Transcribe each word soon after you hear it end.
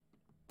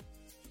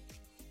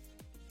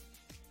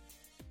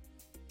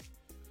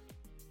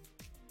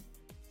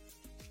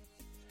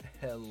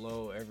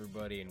Hello,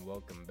 everybody, and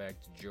welcome back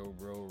to Joe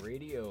Bro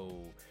Radio,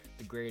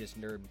 the greatest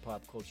nerd and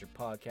pop culture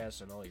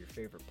podcast on all your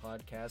favorite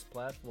podcast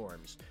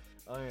platforms.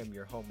 I am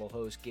your humble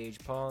host,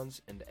 Gage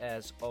Pons, and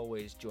as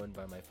always, joined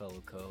by my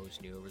fellow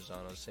co-host, Neil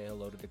Rosano. Say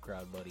hello to the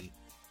crowd, buddy.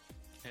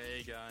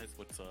 Hey guys,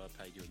 what's up?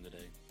 How you doing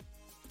today?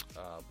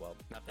 Well,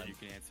 not that you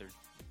can answer.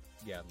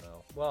 Yeah,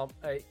 no. Well,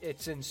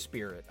 it's in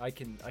spirit. I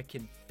can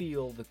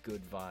feel the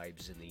good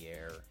vibes in the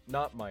air.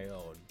 Not my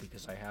own,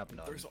 because I have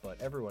none,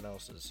 but everyone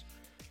else's.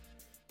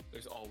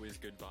 There's always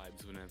good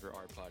vibes whenever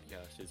our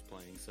podcast is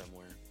playing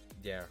somewhere.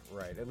 Yeah,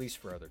 right. At least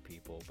for other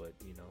people, but,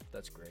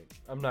 that's great.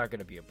 I'm not going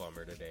to be a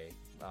bummer today.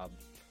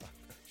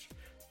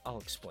 I'll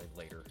explain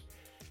later.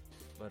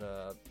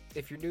 But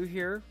if you're new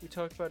here, we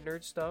talk about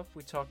nerd stuff,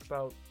 we talk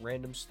about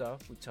random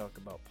stuff, we talk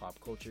about pop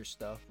culture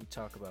stuff, we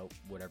talk about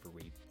whatever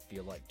we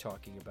feel like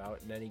talking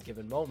about in any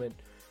given moment,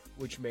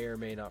 which may or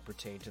may not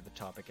pertain to the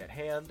topic at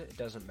hand. It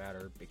doesn't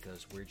matter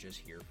because we're just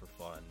here for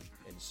fun,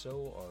 and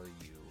so are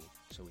you.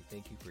 So we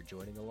thank you for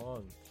joining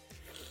along.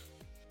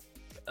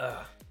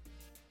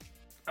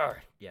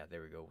 Alright, yeah,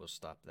 there we go, we'll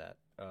stop that.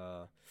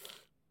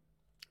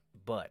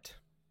 But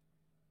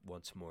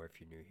once more,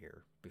 if you're new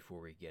here,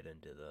 before we get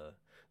into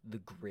the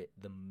grit,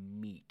 the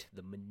meat,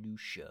 the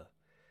minutia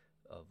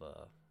of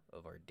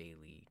our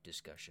daily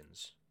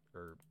discussions,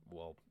 or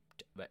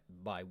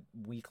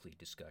bi-weekly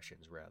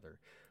discussions rather,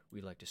 we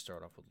like to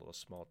start off with a little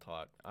small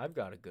talk. I've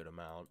got a good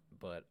amount,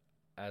 but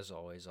as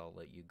always, I'll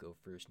let you go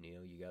first,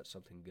 Neil. You got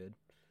something good?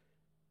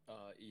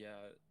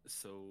 Yeah.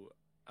 So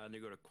I had to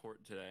go to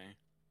court today,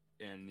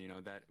 and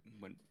that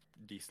went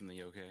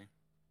decently okay.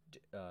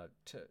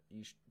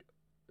 You should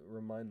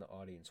remind the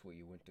audience what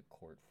you went to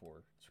court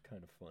for. It's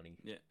kind of funny.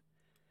 Yeah.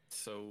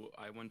 So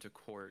I went to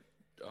court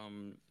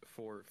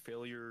for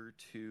failure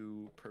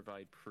to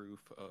provide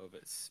proof of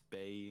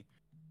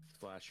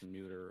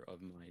spay/neuter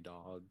of my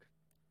dog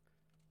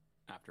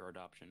after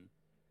adoption.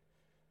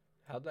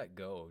 How'd that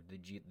go?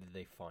 Did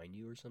they fine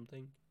you or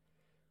something?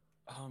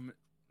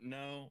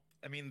 No.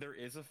 I mean, there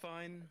is a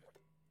fine.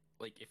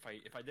 Like, if I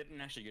didn't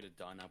actually get it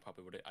done, I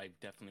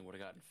definitely would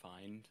have gotten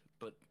fined.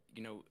 But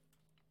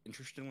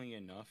interestingly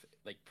enough,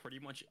 like pretty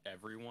much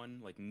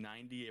everyone, like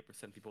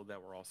 98% of people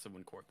that were also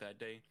in court that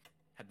day,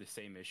 had the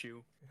same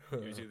issue.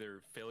 It was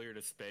either failure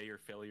to spay or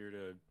failure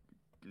to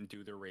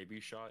do their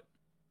rabies shot.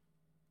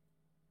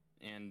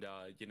 And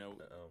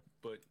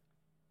but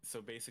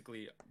so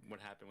basically,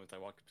 what happened was I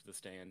walked up to the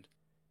stand,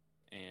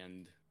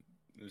 and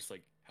it was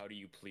like, "How do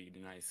you plead?"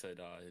 And I said,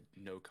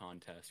 "No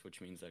contest," which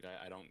means like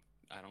I don't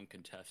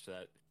contest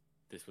that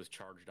this was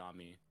charged on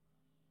me.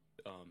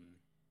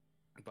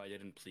 But I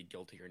didn't plead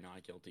guilty or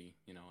not guilty.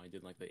 I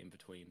did like the in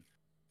between.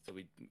 So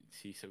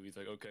he's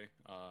like, "Okay,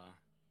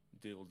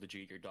 did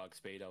you get your dog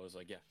spayed?" I was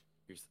like, "Yeah,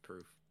 here's the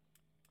proof."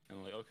 And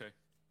I'm like, "Okay,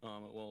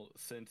 well,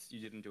 since you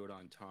didn't do it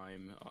on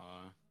time,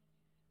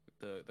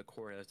 the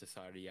court has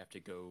decided you have to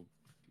go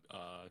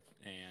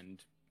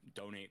and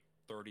donate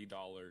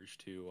 $30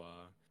 to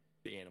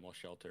the animal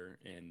shelter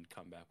and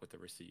come back with a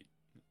receipt."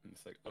 And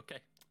it's like,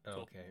 okay,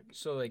 cool. Okay,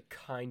 so they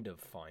kind of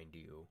fined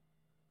you.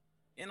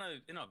 In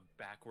a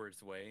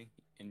backwards way,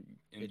 and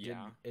it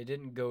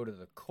didn't go to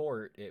the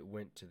court. It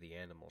went to the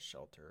animal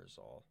shelter, is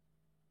all.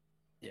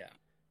 Yeah.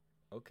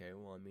 Okay,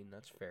 well, I mean,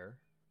 that's fair.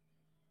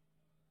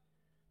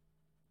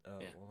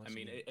 Yeah. Well, I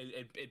mean,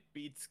 it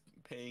beats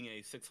paying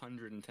a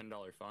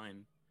 $610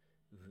 fine.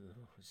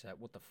 Is that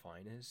what the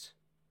fine is?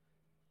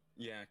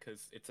 Yeah,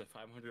 because it's a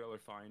 $500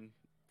 fine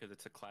because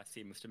it's a Class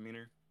C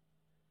misdemeanor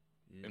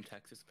in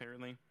Texas,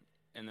 apparently.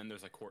 And then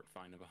there's a court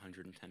fine of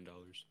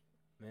 $110.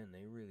 Man,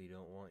 they really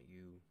don't want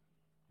you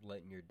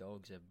letting your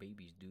dogs have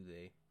babies, do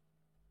they?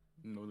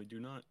 No, they do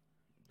not.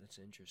 That's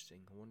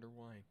interesting. I wonder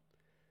why.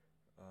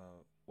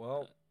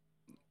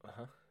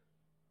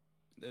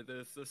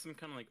 There's some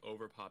kind of like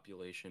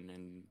overpopulation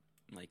in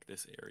like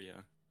this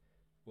area.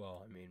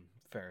 Well, I mean,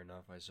 fair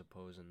enough, I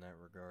suppose, in that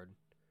regard.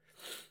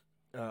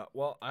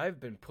 Well, I've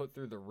been put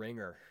through the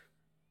ringer.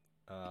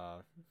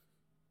 I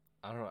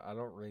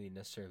don't really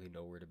necessarily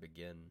know where to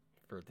begin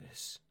for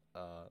this.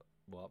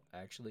 Well,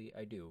 actually,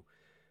 I do.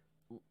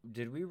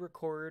 Did we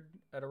record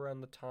at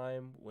around the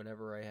time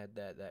whenever I had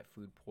that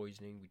food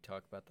poisoning? We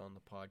talked about that on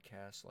the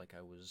podcast, like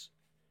I was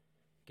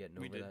getting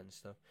over that and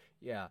stuff.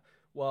 Yeah.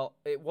 Well,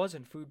 it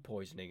wasn't food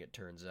poisoning, it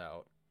turns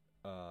out.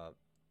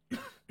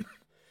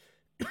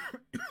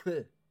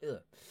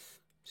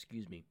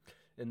 Excuse me.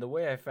 And the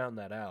way I found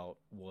that out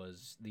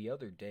was the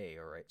other day,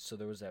 all right? So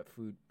there was that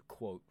food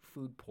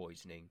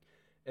poisoning,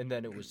 and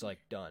then it was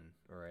like done,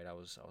 all right? I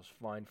was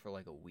fine for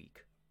like a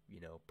week,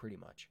 pretty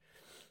much.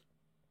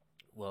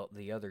 Well,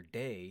 the other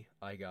day,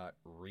 I got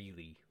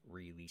really,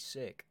 really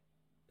sick.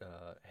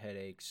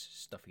 Headaches,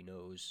 stuffy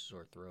nose,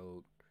 sore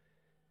throat,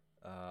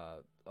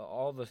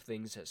 all the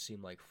things that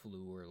seem like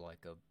flu or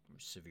like a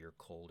severe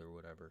cold or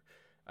whatever.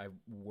 I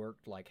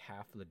worked like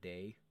half the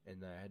day, and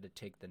then I had to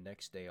take the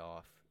next day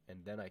off,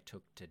 and then I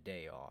took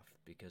today off,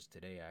 because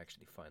today I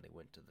actually finally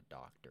went to the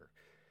doctor.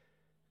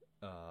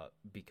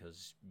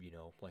 because,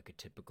 like a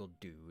typical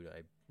dude,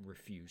 I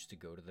refuse to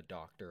go to the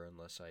doctor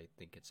unless I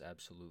think it's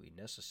absolutely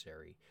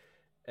necessary.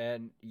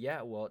 And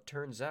yeah, well, it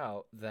turns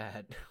out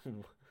that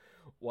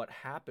what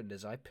happened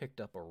is I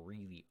picked up a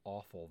really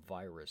awful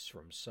virus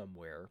from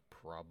somewhere,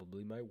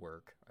 probably my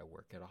work. I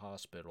work at a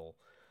hospital.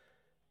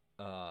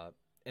 Uh,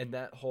 and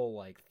that whole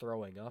like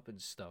throwing up and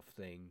stuff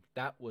thing,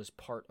 that was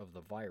part of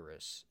the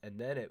virus. And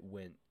then it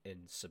went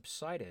and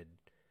subsided,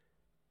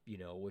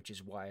 which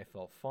is why I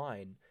felt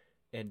fine.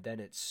 And then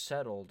it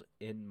settled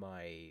in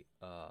my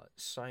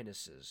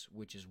sinuses,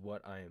 which is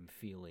what I am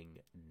feeling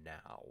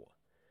now.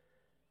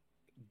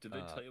 Did they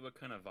Uh, tell you what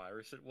kind of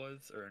virus it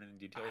was, or any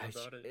details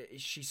about it?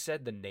 she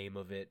said the name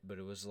of it, but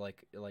it was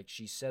like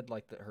she said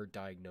like that her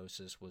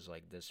diagnosis was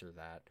like this or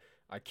that.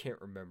 I can't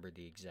remember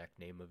the exact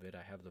name of it.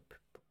 I have the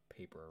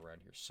paper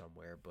around here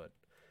somewhere, but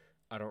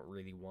I don't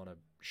really want to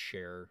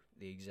share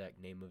the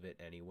exact name of it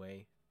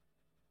anyway.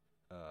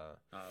 Oh,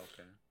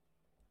 okay.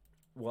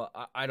 Well,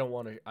 I don't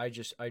want to. I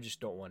just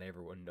don't want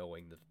everyone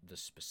knowing the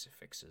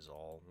specifics. Is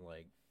all.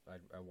 Like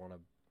I want to.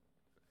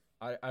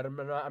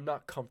 I'm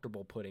not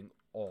comfortable putting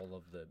all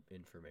of the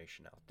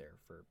information out there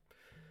for.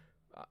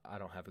 I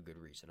don't have a good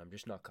reason. I'm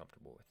just not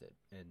comfortable with it,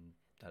 and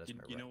that is You,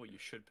 my you right. know what you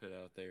should put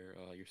out there?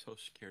 Your social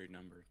security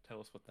number. Tell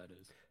us what that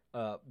is.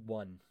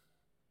 One.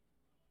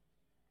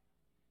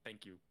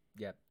 Thank you.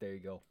 Yep, there you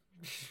go.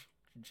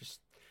 just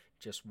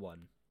just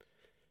one.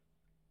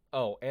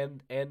 Oh,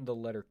 and the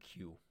letter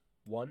Q.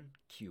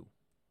 1Q.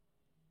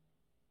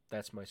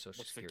 That's my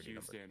social What's the security Q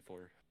number. stand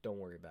for? Don't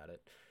worry about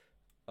it.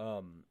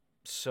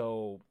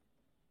 So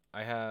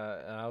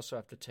I also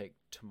have to take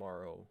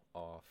tomorrow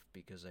off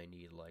because I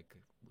need like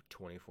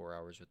 24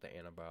 hours with the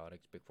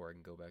antibiotics before I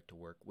can go back to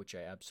work, which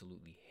I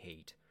absolutely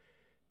hate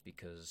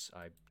because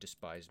I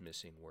despise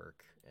missing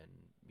work. And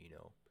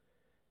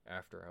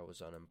after I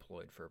was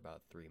unemployed for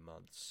about 3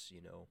 months,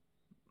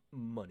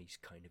 money's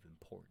kind of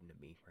important to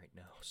me right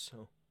now.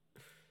 So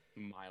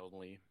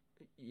Mildly.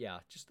 yeah,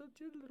 just a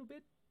little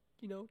bit,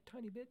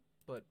 tiny bit,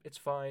 but it's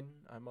fine.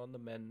 I'm on the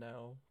mend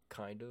now,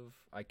 kind of.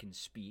 I can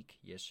speak.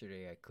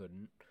 Yesterday I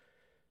couldn't.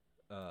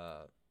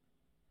 Uh,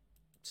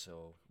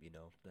 so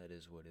that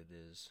is what it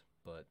is.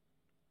 But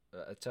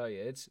I tell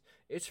you,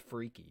 it's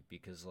freaky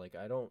because like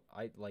I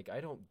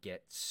don't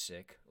get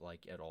sick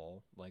like at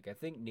all. Like I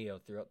think Neo,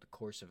 throughout the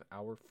course of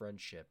our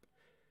friendship,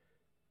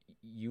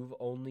 you've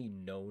only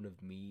known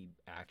of me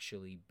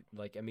actually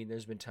like I mean,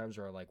 there's been times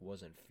where I like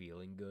wasn't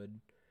feeling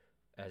good,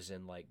 as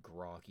in like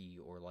groggy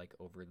or like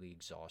overly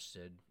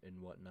exhausted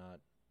and whatnot,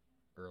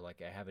 or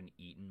like I haven't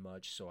eaten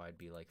much, so I'd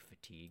be like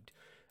fatigued.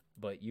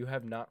 But you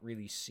have not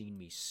really seen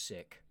me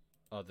sick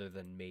other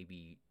than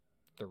maybe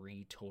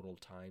three total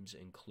times,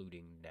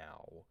 including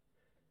now.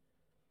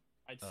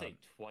 I'd Um, say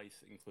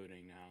twice,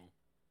 including now.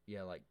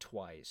 yeah, like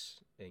twice.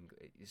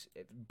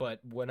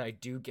 But when I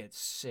do get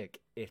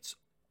sick, it's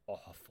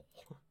awful.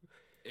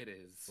 It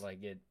is. Like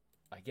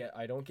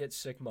I don't get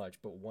sick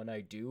much, but when I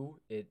do,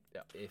 it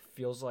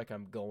feels like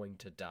I'm going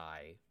to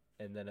die,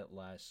 and then it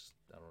lasts,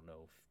 I don't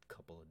know, a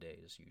couple of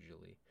days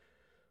usually.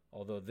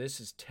 Although this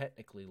has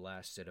technically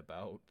lasted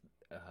about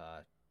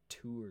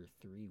 2 or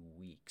 3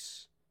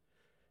 weeks.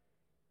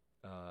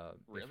 If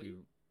Really?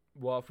 you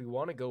well, if we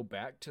want to go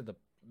back to the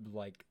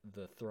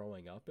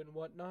throwing up and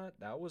whatnot,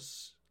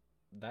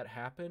 that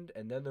happened,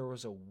 and then there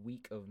was a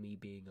week of me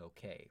being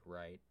okay,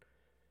 right?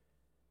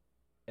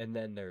 And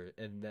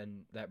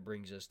then that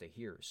brings us to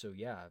here. So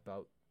yeah,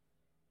 about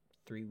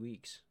 3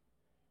 weeks,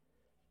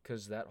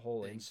 because that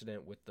whole Dang.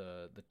 incident with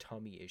the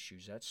tummy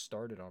issues that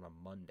started on a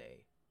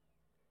Monday,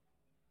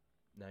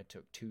 and I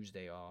took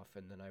Tuesday off,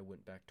 and then I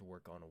went back to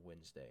work on a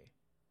Wednesday.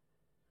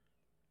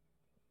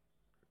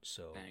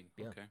 So Dang.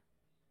 yeah, Okay.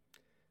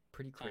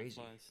 pretty Time crazy.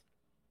 flies.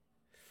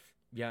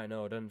 Yeah, I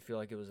know. It doesn't feel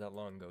like it was that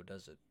long ago,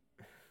 does it?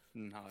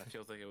 No, it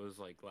feels like it was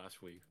like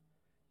last week.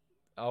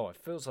 Oh, it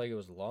feels like it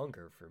was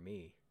longer for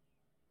me.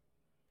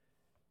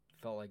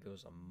 Felt like it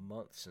was a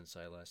month since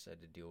I last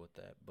had to deal with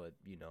that, but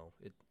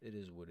it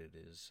is what it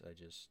is.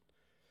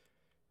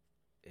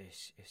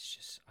 It's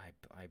just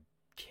I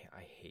can't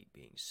I hate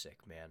being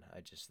sick, man.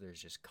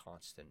 There's just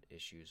constant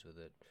issues with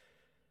it.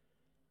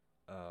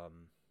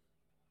 Um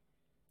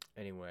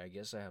anyway, I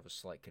guess I have a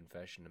slight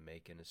confession to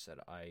make, and it's that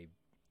I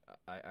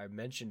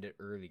mentioned it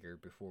earlier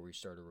before we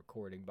started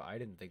recording, but I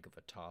didn't think of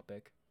a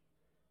topic.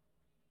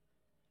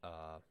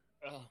 Uh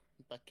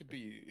That could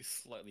be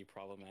slightly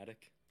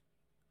problematic.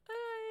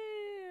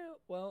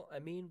 well, I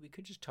mean, we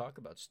could just talk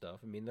about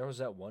stuff. I mean, there was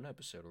that one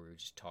episode where we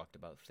just talked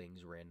about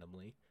things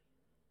randomly.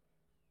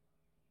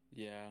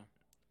 Yeah.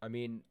 I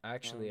mean,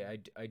 actually, Um.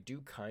 I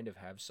do kind of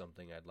have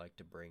something I'd like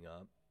to bring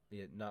up.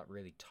 Not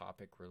really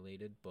topic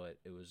related, but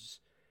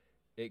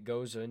it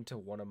goes into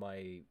one of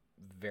my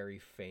very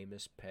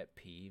famous pet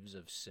peeves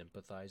of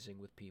sympathizing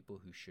with people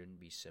who shouldn't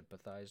be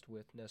sympathized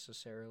with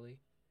necessarily.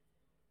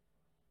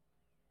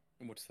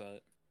 What's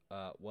that?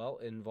 Well,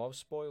 it involves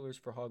spoilers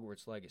for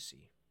Hogwarts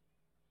Legacy,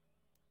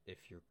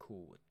 if you're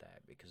cool with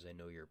that, because I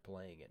know you're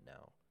playing it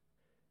now.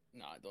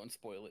 Nah, don't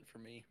spoil it for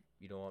me.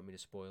 You don't want me to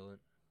spoil it?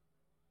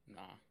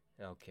 Nah.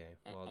 Okay,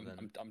 well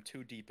then I'm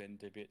too deep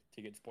into it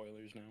to get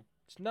spoilers now.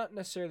 it's not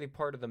necessarily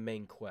part of the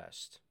main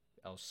quest.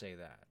 I'll say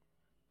that.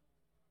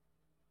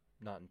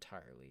 Not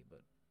entirely,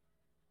 but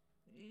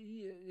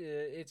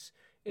it's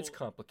Well,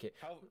 complicated.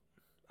 how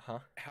Huh?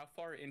 how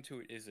far into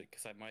it is it?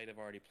 Because I might have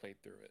already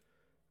played through it.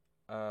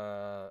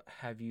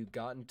 Have you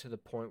gotten to the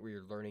point where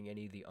you're learning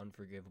any of the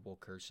unforgivable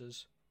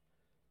curses?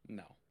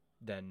 No.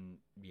 Then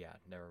yeah,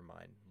 never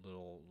mind.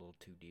 Little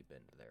too deep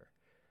into there.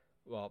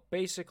 Well,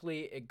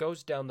 basically, it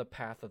goes down the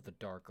path of the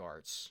dark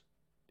arts.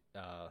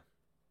 Uh,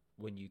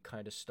 when you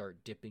kind of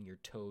start dipping your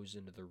toes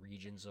into the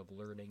regions of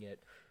learning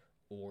it,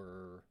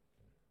 or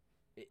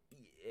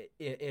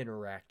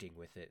interacting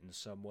with it in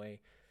some way.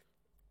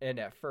 And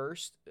at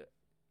first,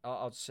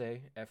 I'll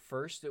say, at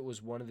first it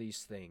was one of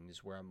these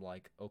things where I'm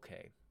like,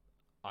 okay,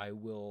 I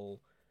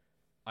will,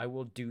 I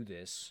will do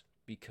this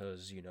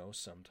because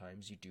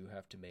sometimes you do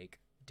have to make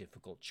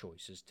difficult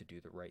choices to do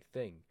the right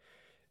thing.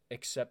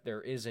 Except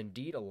there is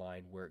indeed a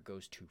line where it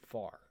goes too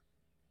far,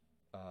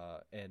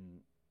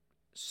 and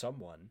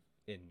someone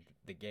in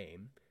the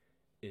game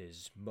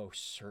is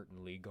most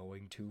certainly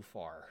going too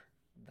far.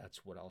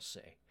 That's what I'll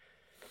say.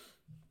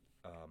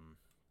 Um,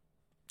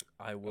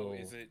 I Oh, will.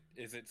 is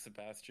it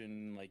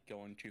Sebastian like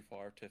going too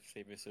far to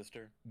save his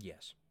sister?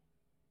 Yes.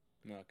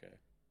 Okay.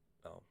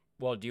 Oh.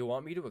 Well, do you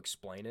want me to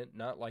explain it?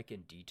 Not like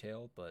in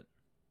detail, but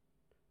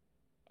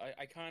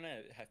I kind of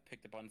have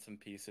picked up on some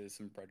pieces,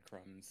 some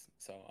breadcrumbs,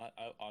 so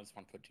I just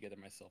want to put together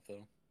myself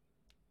though.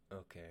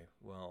 okay.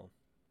 Well,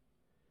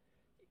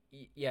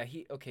 yeah.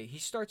 He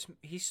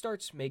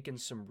starts making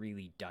some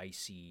really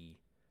dicey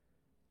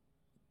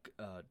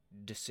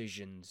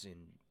decisions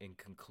and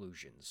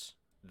conclusions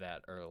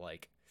that are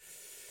like,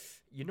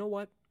 you know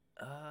what?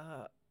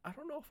 I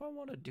don't know if I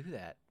want to do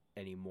that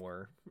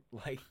anymore.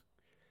 Like,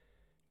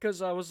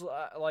 because I was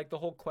like the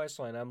whole quest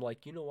line, I'm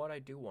like, you know what? I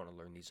do want to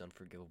learn these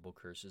unforgivable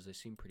curses. They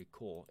seem pretty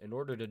cool. In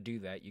order to do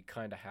that, you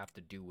kind of have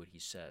to do what he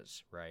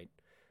says, right?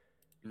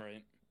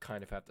 Right.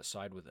 Kind of have to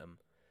side with him,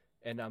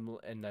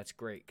 and that's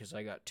great because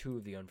I got two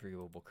of the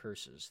unforgivable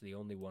curses. The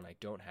only one I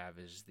don't have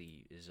is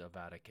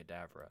Avada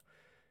Kedavra.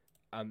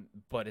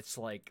 But it's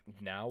like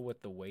now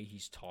with the way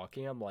he's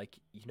talking, I'm like,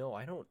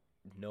 I don't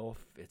know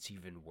if it's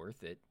even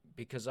worth it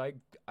because I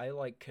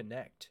like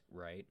connect,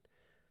 right?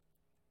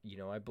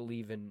 I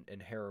believe in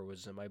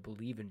heroism. I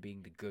believe in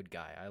being the good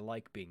guy. I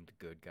like being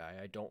the good guy.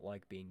 I don't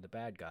like being the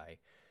bad guy.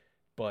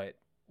 But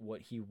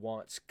what he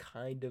wants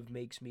kind of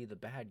makes me the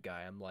bad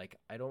guy. I'm like,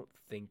 I don't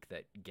think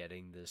that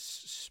getting this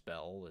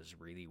spell is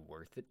really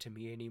worth it to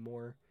me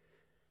anymore.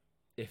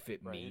 If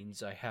it Right.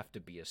 means I have to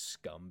be a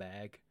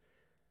scumbag.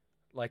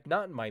 Like,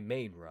 not in my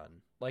main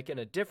run. Like, in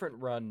a different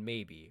run,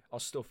 maybe. I'll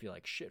still feel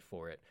like shit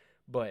for it.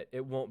 But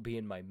it won't be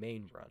in my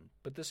main run.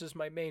 But this is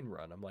my main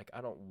run. I'm like,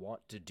 I don't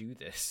want to do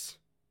this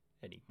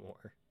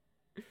anymore.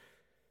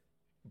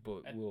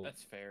 But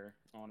That's fair,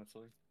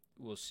 honestly.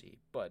 we'll see.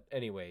 But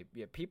anyway,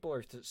 yeah, people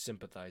are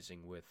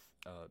sympathizing with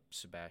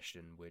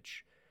Sebastian,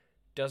 which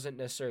doesn't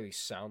necessarily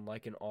sound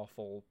like an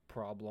awful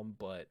problem,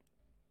 but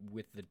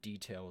with the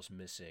details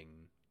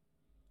missing,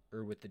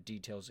 or with the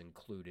details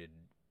included,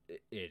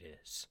 it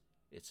is.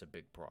 It's a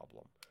big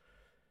problem.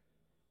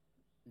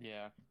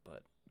 Yeah.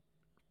 But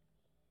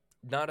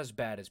not as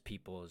bad as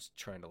people is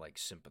trying to like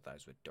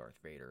sympathize with Darth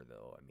Vader,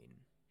 though. I mean,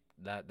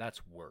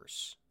 that's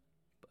worse.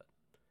 But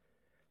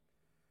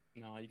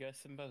No, you guys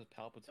sympathize with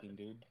Palpatine,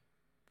 dude.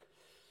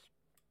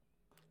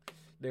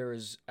 there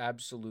is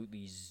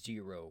absolutely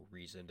zero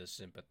reason to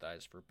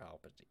sympathize for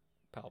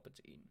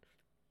Palpatine.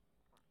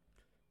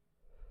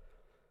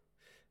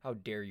 How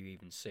dare you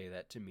even say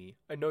that to me?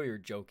 I know you're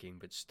joking,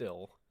 but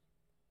still.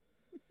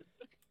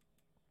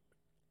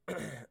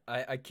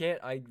 I can't.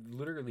 I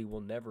literally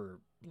will never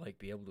like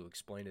be able to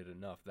explain it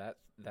enough.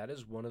 That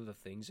is one of the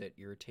things that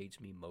irritates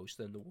me most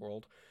in the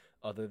world,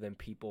 other than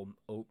people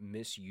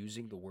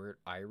misusing the word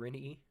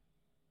irony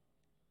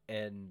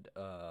and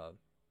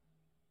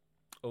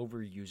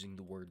overusing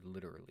the word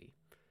literally.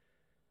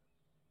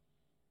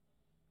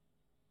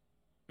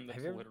 Have That's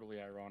you ever literally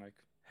ironic.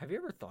 have you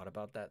ever thought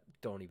about that?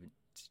 Don't even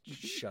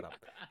shut up.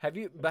 Have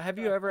you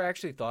ever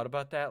actually thought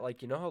about that?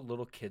 Like, how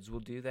little kids will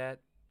do that?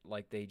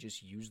 Like they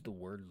just use the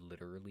word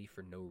literally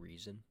for no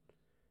reason.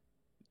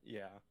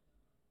 Yeah.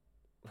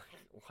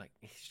 Like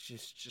it's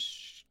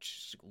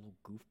just little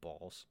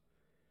goofballs.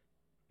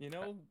 You Uh,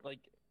 know, like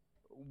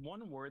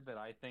one word that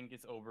I think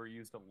is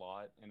overused a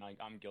lot, and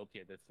I'm guilty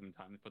of this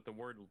sometimes, but the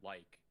word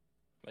like.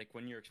 Like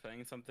when you're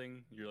explaining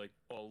something, you're like,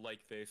 oh, like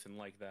this and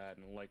like that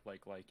and like.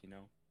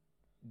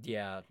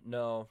 Yeah,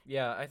 no,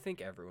 yeah, I think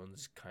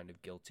everyone's kind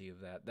of guilty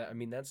of that. I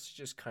mean, that's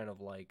just kind of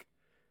like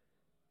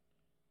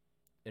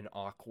an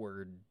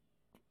awkward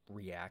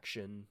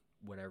reaction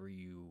when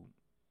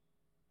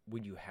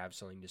you have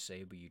something to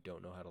say but you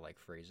don't know how to like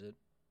phrase it,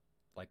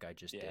 like I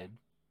just Yeah. did.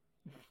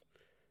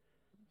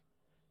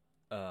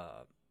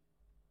 Uh,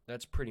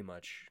 that's pretty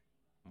much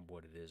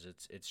what it is.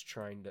 It's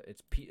trying to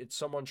it's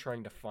someone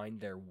trying to find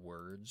their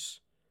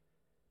words,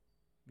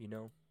 you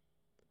know.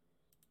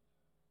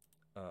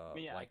 I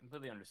mean, yeah, I Like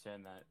completely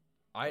understand that.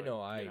 I but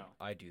know you know,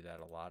 I do that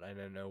a lot, and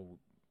I know.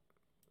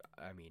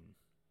 I mean,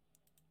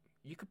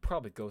 you could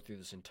probably go through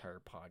this entire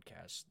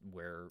podcast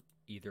where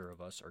either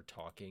of us are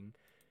talking,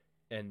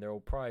 and there will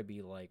probably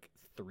be like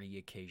 3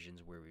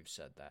 occasions where we've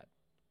said that.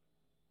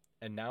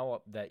 And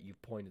now that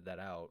you've pointed that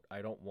out,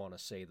 I don't want to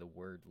say the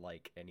word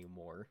like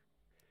anymore.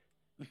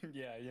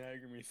 yeah, you're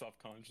gonna be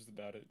self-conscious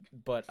about it.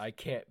 But I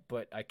can't.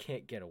 But I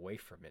can't get away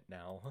from it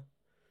now.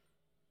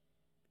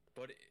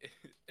 But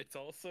it's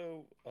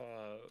also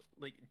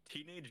like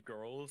teenage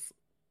girls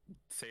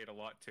say it a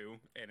lot too,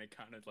 and it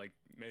kind of like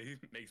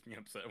makes me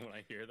upset when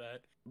I hear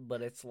that.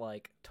 But it's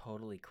like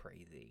totally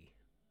crazy.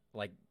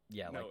 Like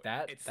yeah, No, like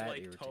that. it's That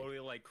like irritates. totally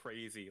like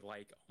crazy.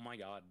 Like, oh my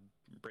God,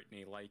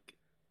 Brittany, like,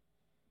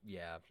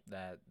 Yeah,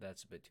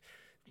 that's a bit.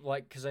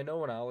 Like, cause I know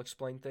when I'll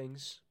explain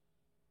things,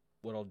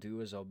 what I'll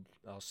do is I'll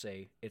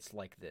say it's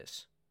like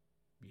this,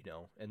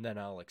 and then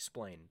I'll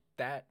explain.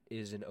 That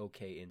is an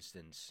okay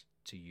instance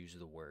to use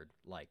the word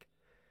like,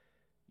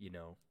 you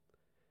know,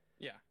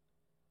 yeah.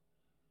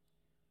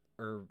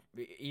 or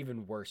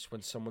even worse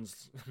when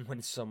someone's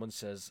when someone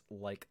says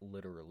like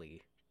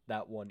literally.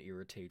 That one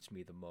irritates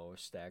me the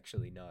most.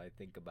 Actually, now I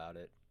think about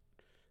it.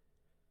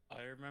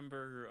 I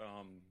remember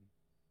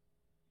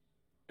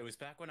it was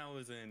back when I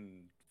was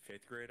in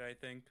fifth grade, I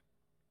think.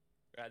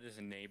 I had this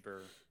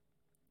neighbor,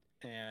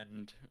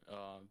 and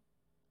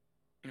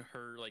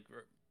her like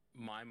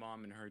my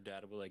mom and her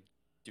dad would like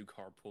do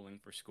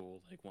carpooling for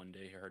school. Like one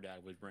day her dad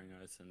would bring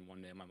us, and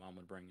one day my mom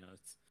would bring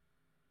us.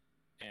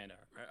 And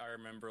I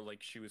remember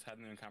like she was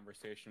having a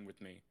conversation with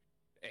me,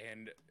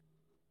 and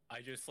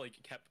I just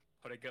like kept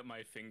putting up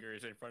my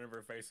fingers in front of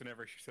her face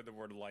whenever she said the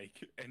word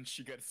like, and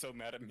she got so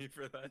mad at me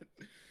for that.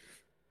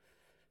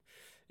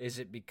 Is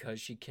it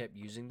because she kept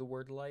using the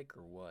word like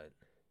or what?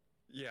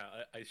 Yeah,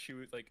 she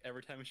would like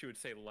every time she would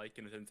say like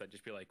in a sentence, I'd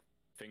just be like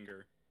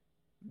finger.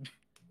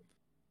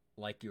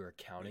 Like you were And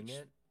counting sh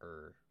it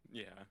or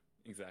yeah,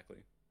 exactly.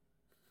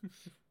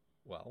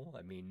 well,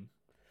 I mean,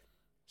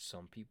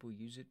 some people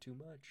use it too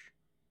much.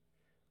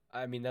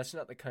 I mean, that's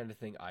not the kind of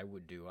thing I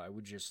would do. I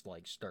would just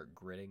like start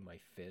gritting my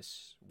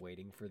fists,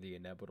 waiting for the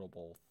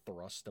inevitable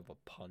thrust of a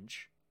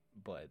punch.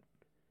 But,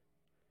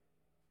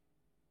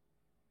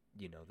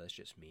 that's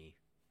just me.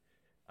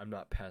 I'm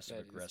not passive That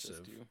is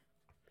just aggressive. you.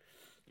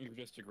 You're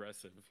just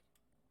aggressive.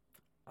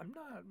 I'm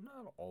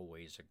not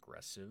always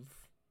aggressive.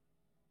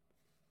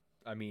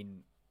 I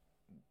mean,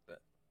 uh,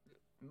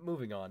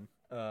 moving on.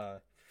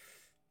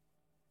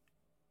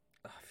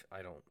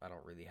 I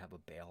don't really have a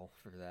bail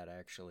for that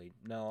actually.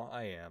 No,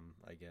 I am,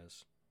 I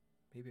guess.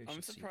 Maybe I I'm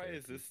should see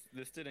surprised therapy.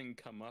 this didn't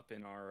come up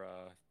in our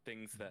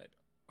things that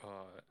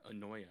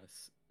annoy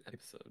us It,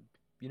 episode.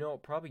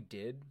 it probably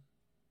did,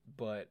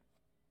 but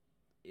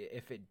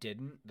if it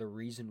didn't, the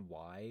reason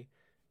why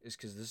is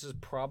because this is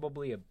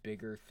probably a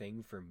bigger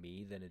thing for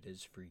me than it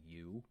is for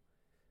you,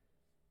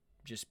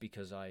 just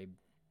because I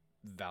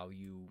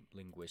value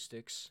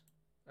linguistics,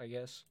 I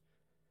guess.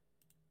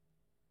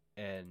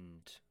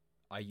 And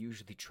I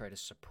usually try to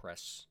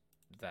suppress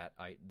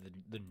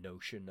the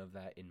notion of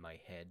that in my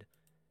head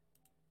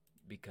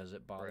because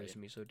it bothers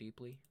Right. me so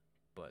deeply.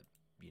 But,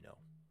 you know,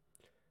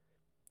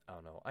 I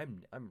don't know.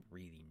 I'm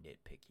really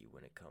nitpicky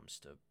when it comes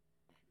to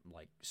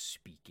like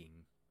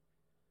speaking,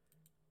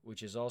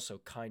 which is also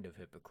kind of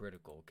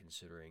hypocritical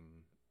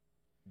considering,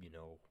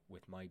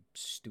 with my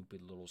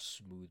stupid little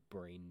smooth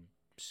brain,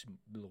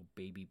 little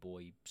baby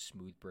boy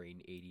smooth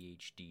brain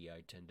ADHD,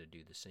 I tend to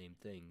do the same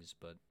things.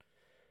 But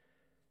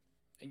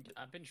And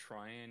I've been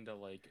trying to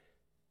like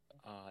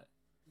uh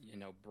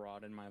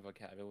broaden my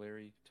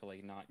vocabulary to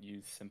like not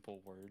use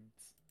simple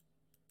words,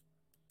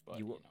 but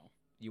you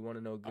you want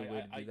to know a good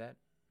way to I do that?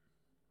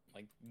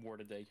 like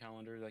word a day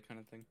calendar, that kind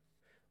of thing.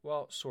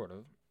 Well, sort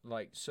of.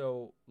 Like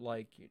so,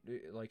 like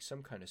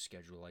some kind of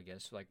schedule, I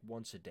guess. Like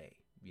once a day,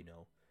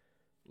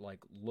 like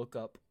look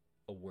up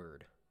a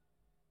word,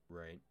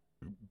 right?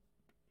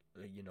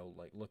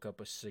 Like look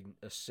up a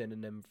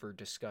synonym for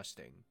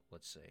disgusting.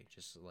 Let's say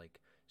just like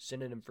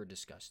synonym for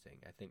disgusting.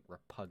 I think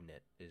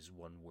repugnant is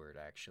one word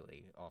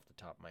actually off the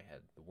top of my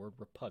head. The word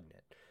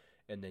repugnant,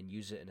 and then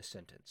use it in a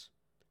sentence.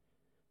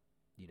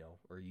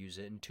 Or use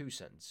it in 2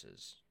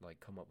 sentences.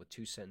 Like come up with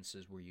 2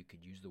 sentences where you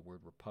could use the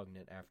word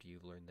repugnant after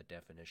you've learned the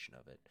definition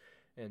of it,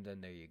 and then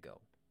there you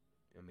go.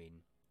 I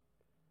mean,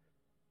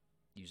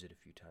 use it a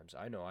few times.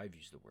 I know I've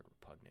used the word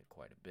repugnant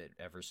quite a bit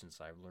ever since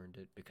I've learned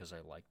it because I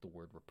like the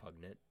word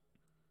repugnant.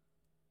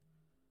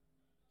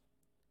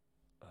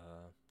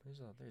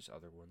 There's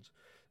other ones.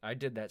 I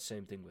did that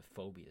same thing with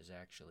phobias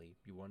actually.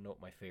 You want to know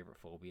what my favorite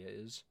phobia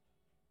is?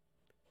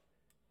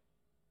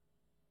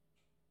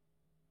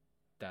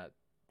 That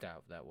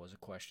that was a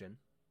question,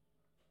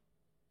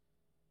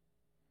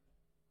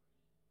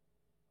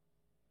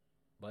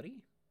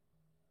 buddy.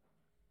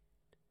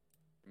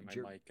 My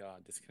Jer- mic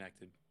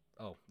disconnected.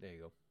 oh, there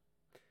you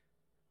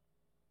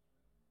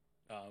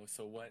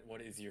So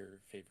what is your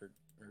favorite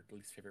or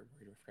least favorite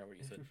word? I forgot what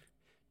you said.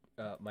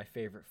 go. My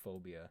favorite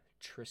phobia,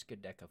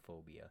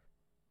 triskaidekaphobia.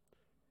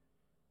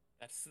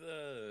 That's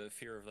the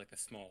fear of like the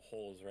small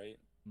holes, right?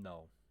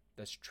 No,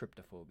 that's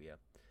tryptophobia.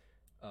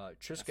 That's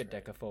right.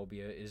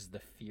 Triskaidekaphobia is the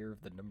fear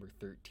of the number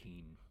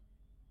 13.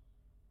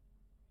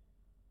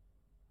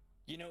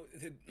 You know,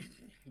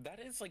 that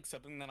is like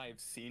something that I've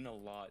seen a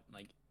lot,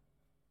 like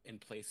in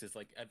places.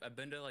 Like I've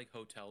been to like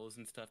hotels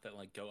and stuff that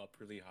like go up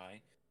really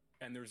high,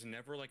 and there's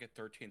never like a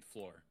 13th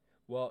floor.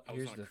 Well, I was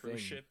here's on a the cruise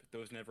thing. ship. There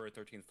was never a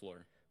 13th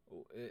floor.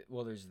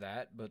 Well, there's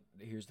that, but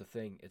here's the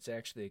thing. It's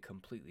actually a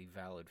completely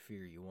valid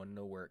fear. You want to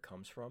know where it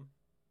comes from?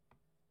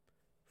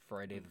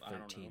 Friday the I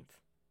don't know. 13th.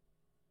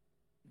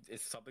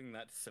 It's something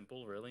that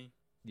simple, really.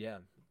 Yeah,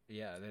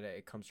 yeah, that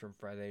it comes from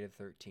Friday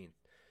the 13th.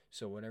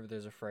 So whenever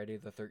there's a Friday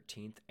the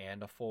 13th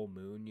and a full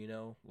moon,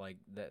 like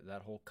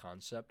that whole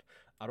concept,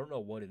 I don't know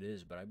what it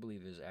is, but I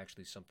believe there's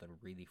actually something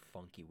really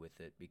funky with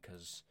it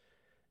because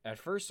at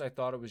first I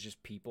thought it was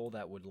just people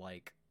that would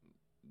like,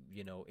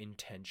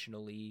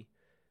 intentionally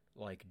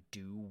like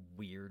do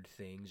weird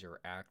things or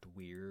act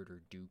weird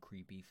or do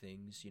creepy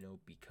things,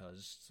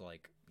 because it's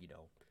like,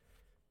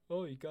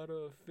 oh, you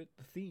gotta fit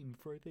the theme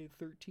Friday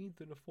the 13th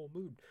and a full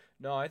moon.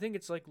 No, I think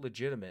it's like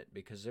legitimate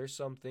because there's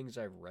some things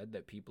I've read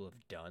that people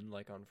have done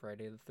like on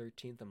Friday the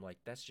 13th. I'm like,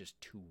 that's just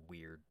too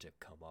weird to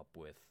come up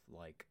with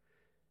like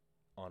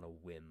on a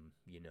whim.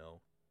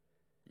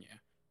 Yeah.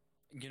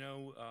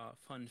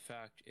 Fun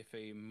fact: if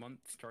a month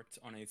starts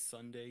on a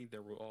Sunday,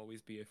 there will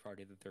always be a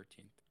Friday the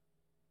 13th.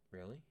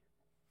 Really?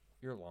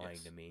 You're lying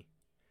to Yes. me.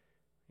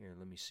 Here,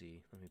 let me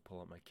see. Let me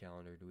pull up my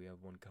calendar. Do we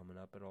have one coming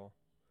up at all?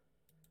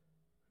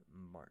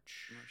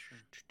 March. I'm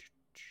not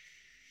sure.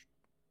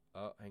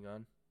 Oh, hang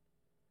on.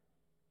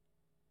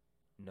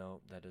 No,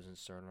 that doesn't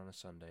start on a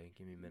Sunday.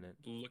 Give me a minute.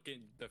 Look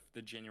at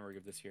the January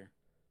of this year.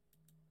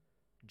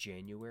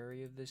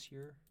 January of this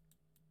year?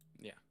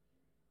 Yeah.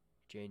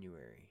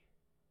 January.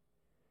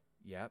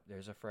 Yep,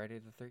 there's a Friday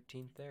the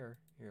 13th there.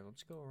 Here,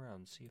 let's go around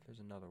and see if there's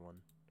another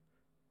one.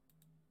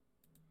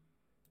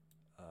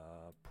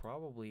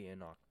 Probably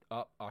in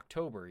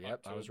October.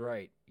 Yep, I was October.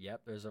 right.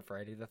 Yep, there's a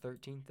Friday the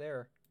 13th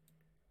there.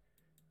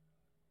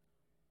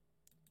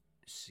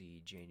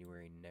 See,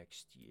 January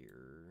next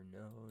year.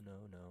 No,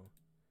 no, no.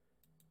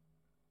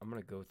 I'm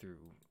going to go through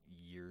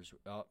years.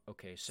 Oh,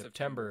 okay, September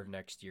September. of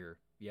next year.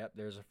 Yep,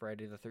 there's a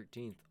Friday the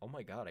 13th. Oh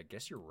my god, I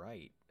guess you're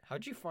right.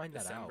 How'd you find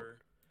that out? December.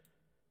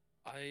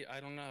 I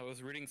don't know. I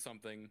was reading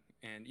something,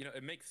 and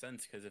it makes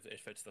sense because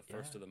if it's the Yeah,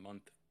 first of the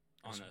month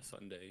on there's a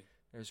Sunday,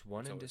 there's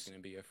one it's in always going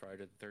to be a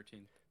Friday the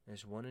 13th.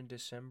 there's one in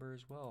December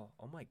as well.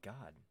 Oh my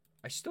god.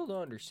 I still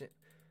don't understand.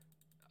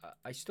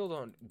 I still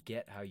don't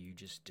get how you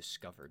just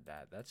discovered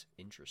that. That's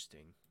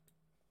interesting.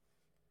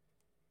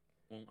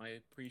 Well, I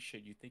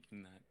appreciate you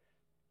thinking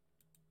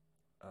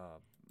that. Uh,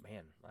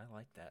 man, I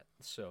like that.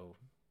 So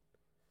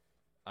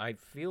I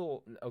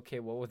feel okay.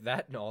 Well, with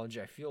that knowledge,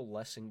 I feel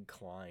less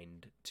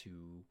inclined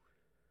to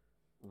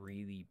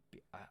really.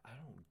 I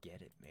don't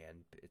get it,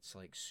 man. It's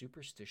like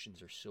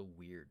superstitions are so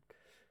weird.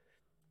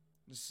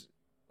 It's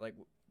like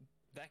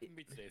That it, can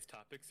be today's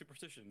topic: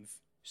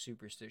 superstitions.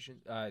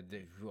 superstitions.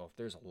 Well,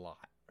 there's a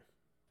lot.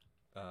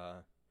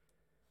 Uh,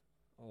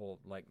 oh,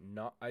 like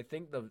not. I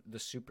think the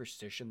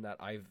superstition that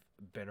I've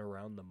been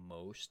around the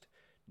most,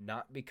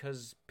 not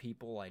because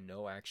people I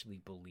know actually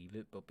believe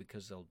it, but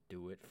because they'll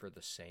do it for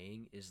the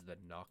saying, is the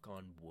knock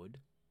on wood.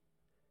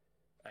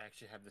 I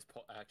actually have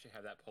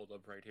that pulled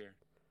up right here.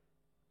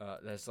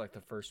 That's like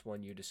the first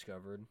one you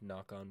discovered.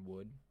 Knock on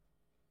wood.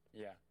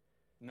 Yeah.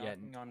 Yeah.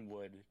 Knocking on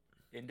wood.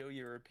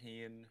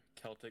 Indo-European,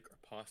 Celtic, or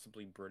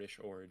possibly British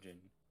origin.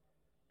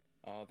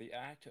 The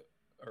act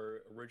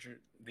or origin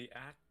the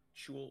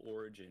actual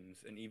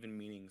origins and even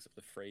meanings of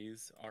the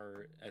phrase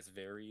are as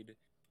varied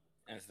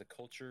as the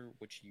culture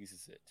which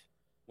uses it,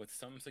 with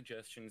some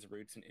suggestions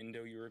roots in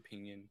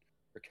Indo-European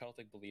or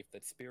Celtic belief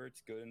that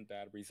spirits good and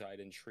bad reside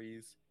in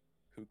trees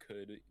who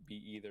could be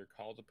either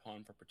called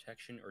upon for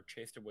protection or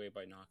chased away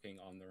by knocking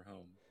on their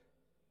home,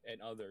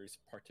 and others,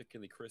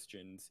 particularly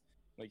Christians,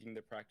 linking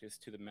the practice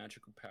to the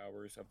magical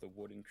powers of the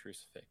wooden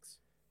crucifix.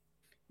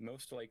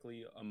 Most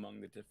likely, among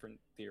the different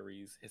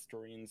theories,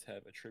 historians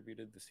have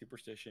attributed the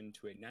superstition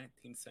to a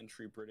 19th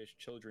century British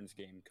children's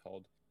game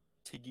called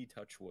Tiggy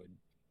Touchwood,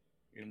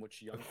 in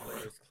which young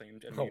players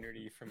claimed Oh.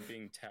 immunity from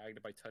being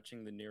tagged by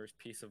touching the nearest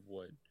piece of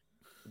wood.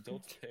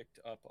 Adults picked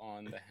up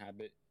on the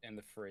habit and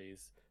the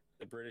phrase.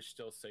 The British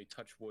still say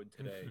touch wood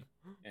today,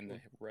 and the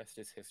well, rest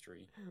is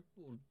history.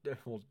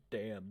 well,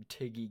 damn,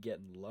 Tiggy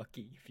getting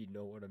lucky, if you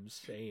know what I'm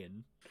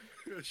saying.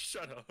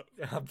 Shut up.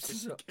 I'm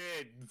It's so,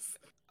 kids.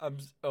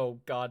 Oh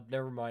God,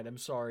 never mind. I'm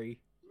sorry.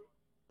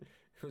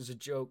 It was a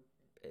joke.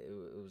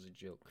 It was a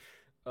joke.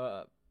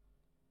 Uh,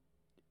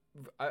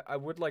 I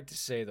would like to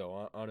say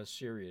though, on a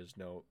serious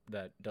note,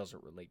 that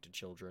doesn't relate to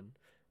children.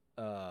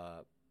 Uh,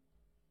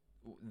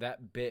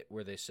 that bit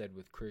where they said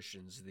with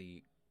Christians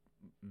the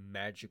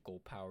magical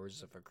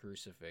powers of a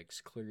crucifix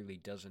clearly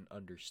doesn't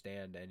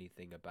understand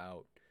anything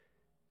about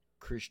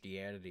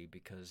Christianity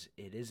because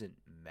it isn't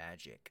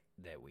magic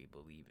that we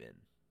believe in.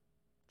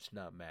 It's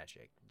not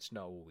magic. It's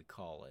not what we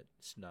call it.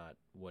 It's not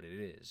what it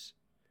is.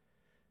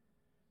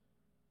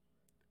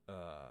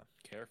 Uh,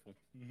 Careful.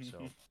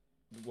 so,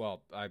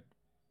 well,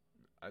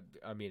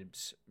 I mean,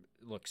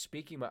 look,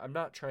 I'm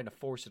not trying to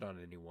force it on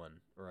anyone,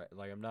 right?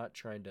 Like, I'm not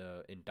trying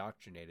to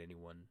indoctrinate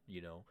anyone,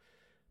 you know?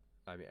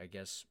 I mean, I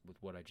guess with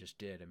what I just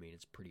did, I mean,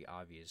 it's pretty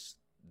obvious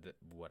that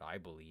what I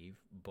believe,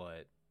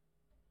 but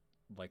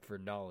like for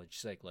knowledge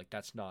sake, like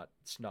it's not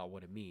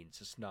what it means.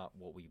 It's not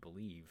what we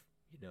believe,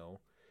 you know?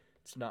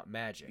 It's not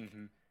magic.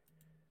 Mm-hmm.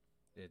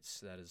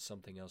 That is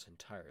something else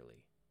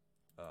entirely.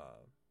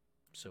 Uh,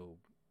 so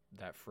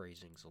that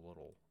phrasing's a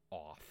little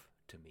off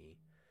to me,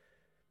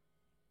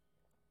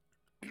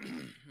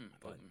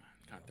 but I'm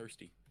kind of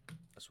thirsty.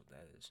 that's what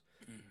that is.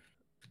 Mm.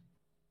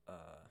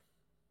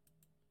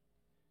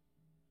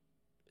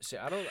 See,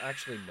 I don't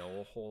actually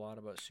know a whole lot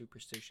about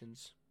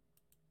superstitions,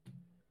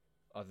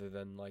 other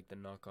than like the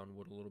knock on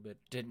wood a little bit.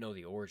 Didn't know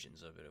the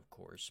origins of it, of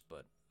course,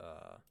 but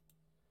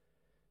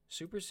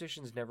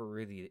superstitions never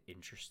really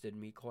interested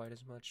me quite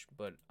as much.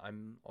 But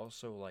I'm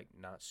also like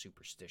not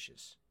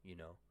superstitious, you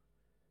know.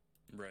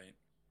 Right.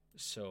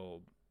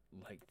 So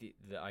like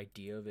the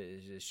idea of it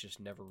is it's just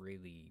never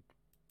really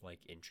like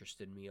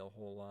interested me a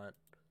whole lot.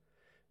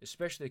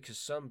 Especially because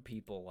some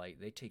people like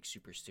they take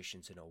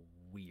superstitions in a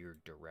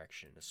weird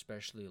direction,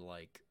 especially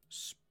like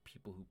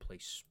people who play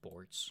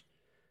sports.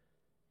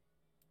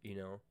 You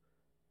know,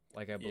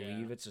 like I Yeah.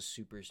 believe it's a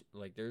super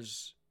like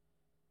there's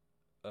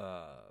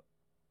uh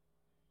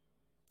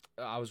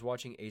I was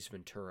watching Ace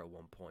Ventura at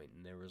one point,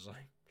 and there was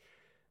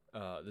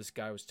like this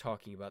guy was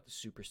talking about the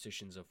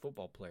superstitions of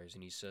football players,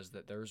 and he says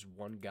that there's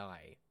one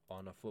guy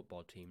on a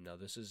football team. Now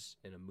this is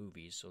in a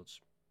movie, so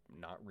it's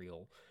not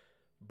real,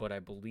 but I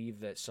believe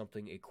that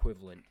something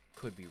equivalent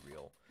could be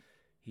real.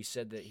 He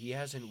said that he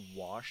hasn't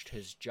washed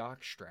his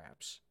jock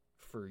straps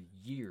for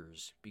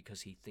years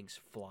because he thinks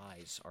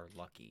flies are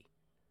lucky,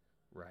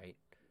 right?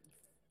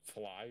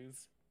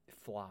 Flies.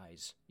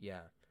 Flies,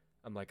 yeah.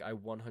 I'm like, I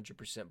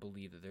 100%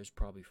 believe that there's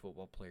probably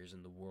football players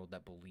in the world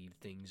that believe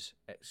things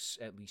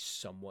at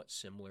least somewhat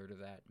similar to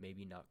that.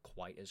 Maybe not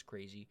quite as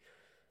crazy.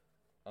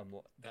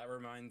 That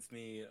reminds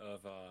me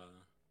of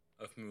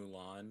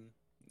Mulan,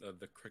 of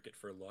the cricket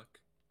for luck.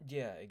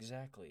 Yeah,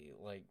 exactly.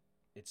 Like,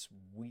 it's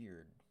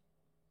weird.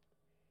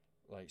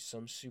 Like,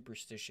 some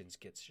superstitions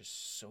gets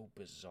just so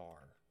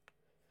bizarre.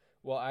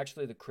 Well,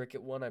 actually, the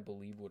cricket one I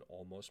believe would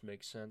almost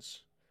make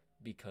sense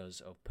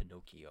because of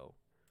Pinocchio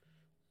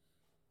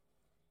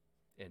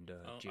and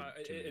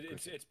Jiminy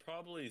Cricket. It's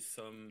probably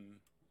some,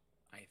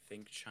 I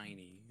think,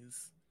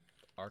 Chinese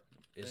Are,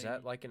 is thing.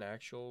 that like an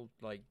actual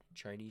like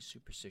Chinese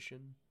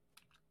superstition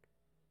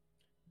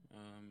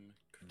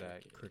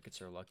that Cricket.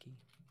 crickets are lucky?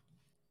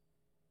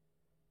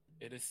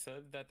 It is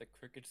said that the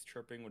cricket's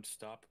chirping would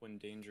stop when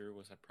danger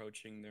was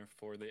approaching,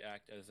 therefore they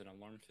act as an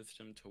alarm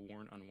system to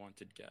warn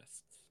unwanted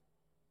guests.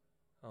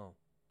 Oh,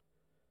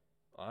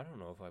 I don't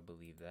know if I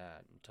believe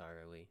that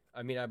entirely.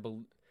 I mean, I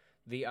believe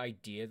the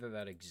idea that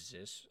that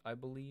exists, I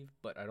believe,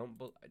 but I don't.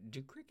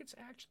 Do crickets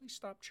actually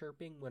stop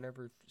chirping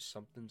whenever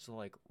something's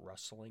like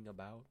rustling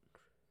about?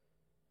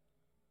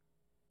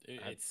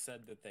 It's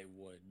said that they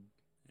would,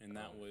 and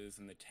that Oh, was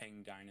in the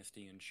Tang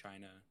Dynasty in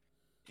China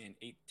in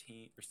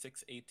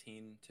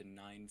 618 to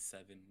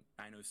 907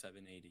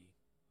 AD.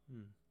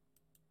 hmm.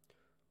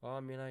 Well, I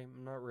mean,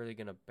 I'm not really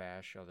gonna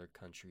bash other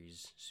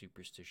countries'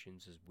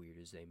 superstitions, as weird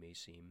as they may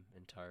seem,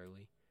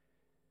 entirely.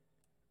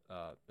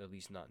 At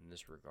least not in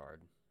this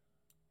regard.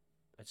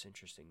 That's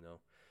interesting, though.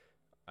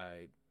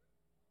 I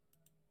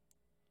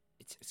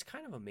it's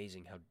kind of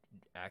amazing how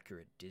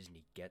accurate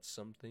Disney gets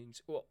some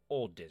things. Well,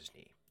 old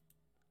Disney.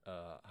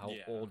 How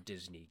Yeah. old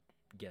Disney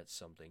gets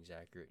some things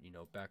accurate. You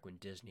know, back when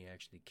Disney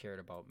actually cared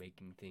about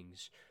making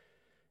things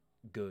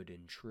good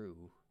and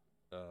true,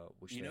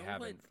 which You they know what?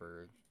 haven't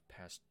for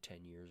past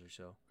 10 years or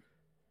so.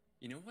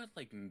 You know what?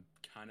 Like,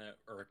 kind of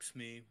irks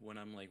me when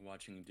I'm like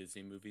watching a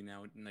Disney movie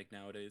now, like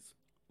nowadays.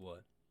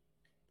 What?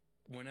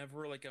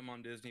 Whenever like I'm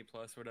on Disney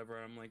Plus or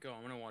whatever, I'm like, oh,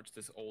 I'm gonna watch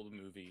this old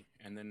movie,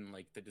 and then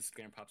like the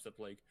disclaimer pops up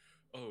like,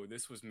 oh,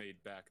 this was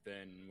made back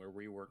then where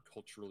we weren't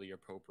culturally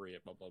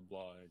appropriate, blah blah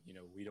blah. You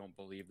know, we don't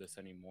believe this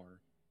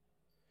anymore.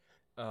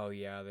 Oh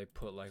yeah, they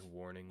put like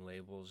warning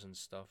labels and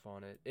stuff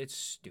on it. It's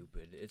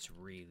stupid. It's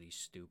really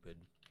stupid.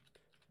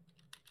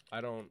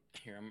 I don't.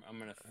 Here, I'm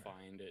gonna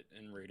find it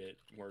and read it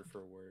word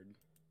for word.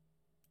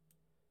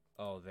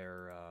 Oh,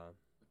 they're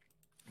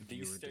These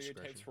viewer discretion.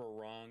 stereotypes were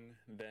wrong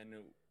then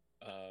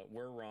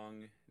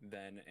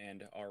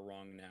and are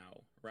wrong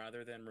now.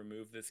 Rather than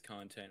remove this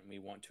content, we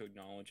want to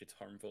acknowledge its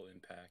harmful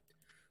impact,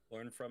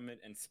 learn from it,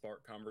 and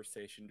spark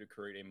conversation to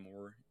create a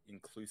more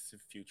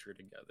inclusive future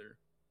together.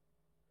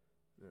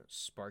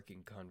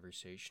 Sparking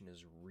conversation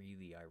is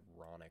really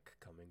ironic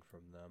coming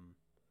from them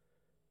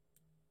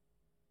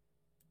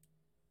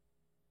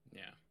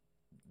Yeah.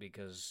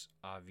 because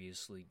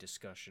obviously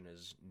discussion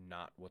is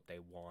not what they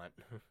want.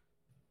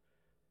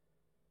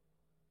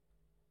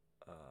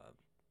 uh,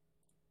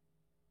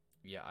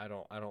 yeah, I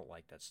don't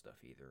like that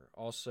stuff either.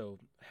 Also,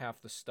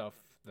 half the stuff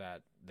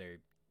that they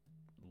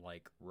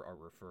like are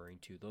referring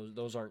to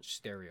those aren't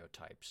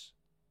stereotypes.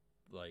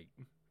 Like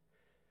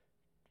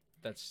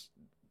that's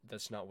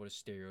that's not what a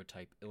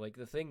stereotype like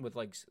the thing with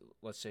like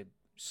let's say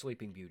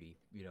Sleeping Beauty,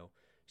 you know.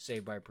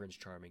 Saved by Prince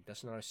Charming.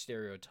 That's not a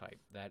stereotype.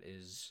 That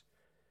is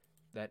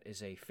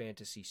a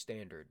fantasy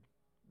standard,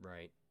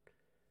 right?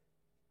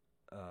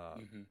 Uh,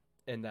 Mm-hmm.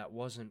 and that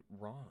wasn't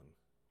wrong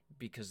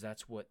because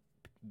that's what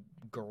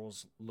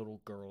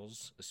little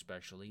girls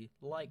especially,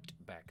 liked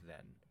back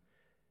then.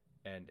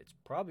 And it's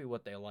probably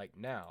what they like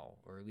now,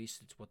 or at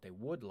least it's what they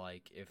would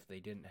like if they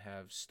didn't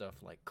have stuff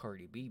like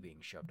Cardi B being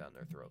shoved down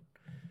their throat.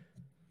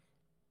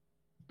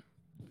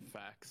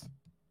 Facts.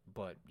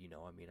 But,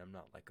 I mean, I'm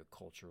not like a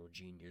cultural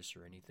genius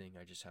or anything.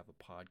 I just have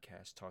a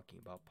podcast talking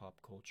about pop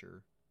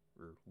culture,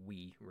 or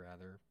we,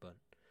 rather, but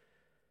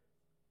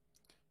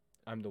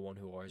I'm the one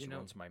who always You know,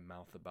 runs my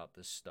mouth about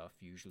this stuff,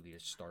 usually to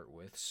start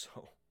with,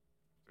 so.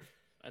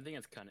 I think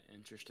it's kind of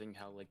interesting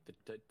how like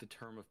the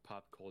term of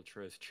pop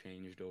culture has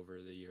changed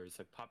over the years.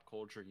 Like pop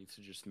culture used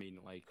to just mean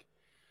like,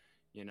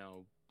 you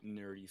know,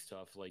 nerdy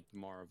stuff like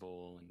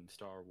Marvel and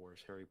Star Wars,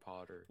 Harry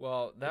Potter.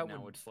 Well, But that would.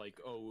 now it's like,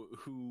 oh,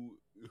 who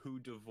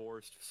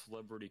divorced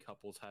celebrity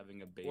couples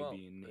having a Well,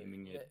 baby and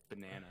naming it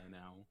Banana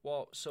now?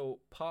 well, so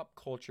pop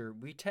culture,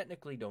 we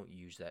technically don't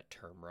use that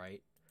term,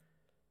 right?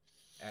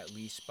 At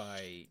least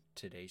by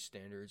today's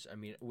standards. I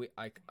mean,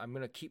 I'm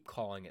gonna keep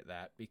calling it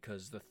that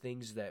because the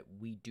things that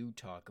we do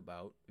talk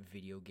about,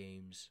 video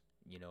games,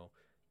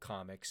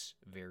 comics,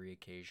 very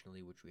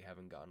occasionally, which we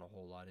haven't gotten a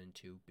whole lot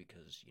into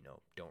because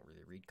don't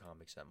really read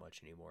comics that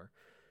much anymore.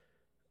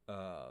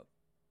 Uh,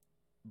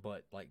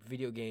 but like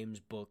video games,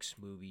 books,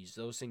 movies,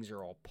 those things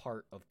are all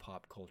part of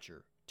pop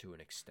culture to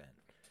an extent.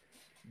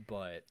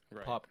 But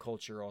Right. pop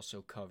culture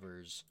also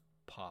covers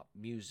pop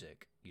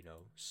music,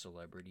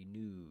 celebrity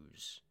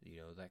news,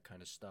 that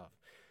kind of stuff.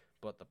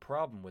 But the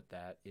problem with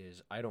that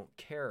is I don't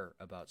care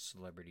about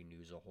celebrity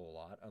news a whole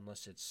lot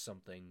unless it's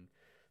something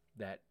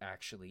that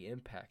actually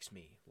impacts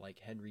me, like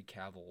Henry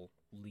Cavill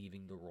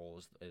leaving the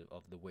role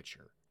of The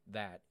Witcher.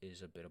 That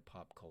is a bit of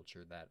pop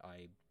culture that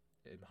I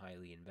am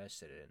highly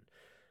invested in.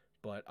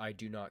 But I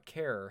do not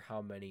care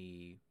how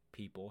many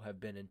people have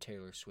been in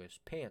Taylor Swift's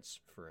pants,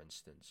 for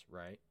instance,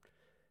 right?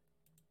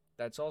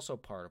 That's also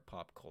part of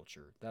pop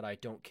culture that I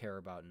don't care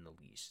about in the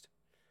least.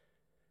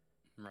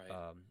 Right.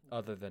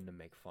 Other than to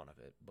make fun of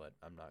it, but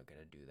I'm not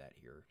gonna do that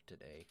here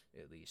today,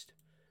 at least.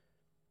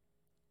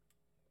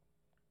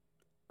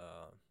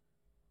 Uh,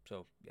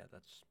 so yeah,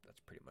 that's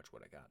pretty much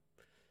what I got.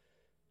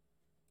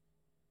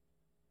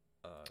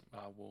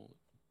 Well,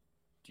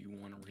 do you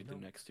want to You read the know,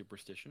 next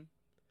superstition?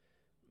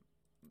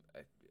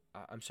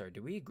 I'm sorry.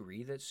 Do we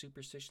agree that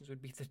superstitions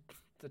would be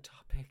the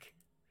topic?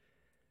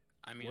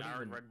 I mean, What I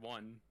already even read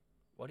one.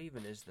 what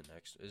even is the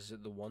next? Is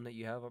it the one that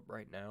you have up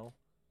right now?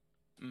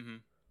 Mm-hmm.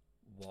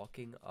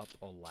 Walking up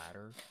a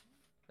ladder.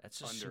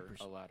 That's a Under super.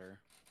 a ladder.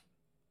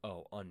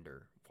 Oh,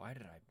 under. Why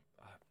did I?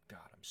 God,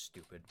 I'm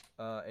stupid.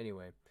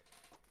 Anyway,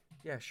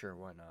 yeah, sure,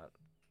 why not?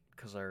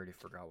 Because I already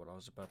forgot what I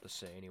was about to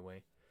say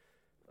anyway.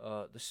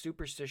 The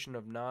superstition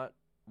of not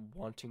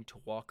wanting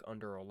to walk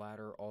under a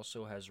ladder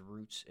also has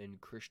roots in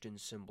Christian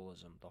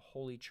symbolism. The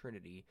Holy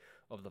Trinity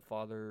of the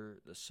Father,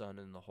 the Son,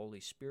 and the Holy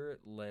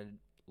Spirit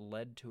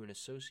led to an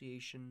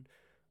association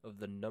of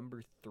the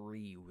number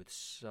three with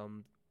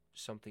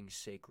something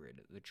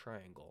sacred, the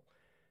triangle,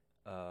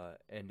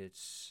 and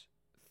its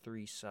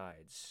three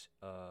sides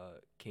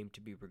came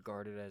to be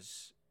regarded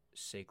as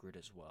sacred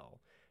as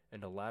well.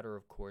 And a ladder,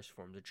 of course,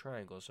 formed a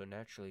triangle, so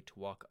naturally to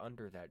walk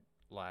under that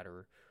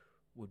ladder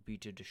would be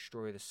to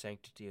destroy the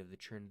sanctity of the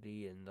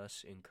Trinity and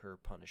thus incur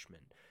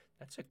punishment.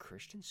 That's a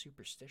Christian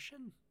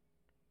superstition?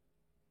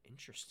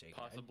 Interesting.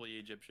 Possibly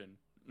Egyptian.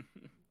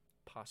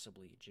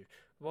 Possibly Egypt.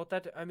 Well,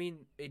 that I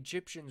mean,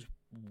 Egyptians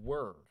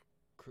were,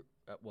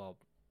 well,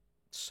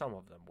 some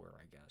of them were,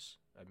 I guess.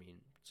 I mean,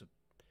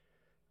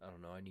 I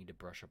don't know. I need to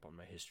brush up on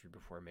my history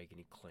before I make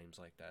any claims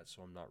like that,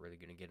 so I'm not really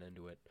going to get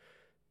into it.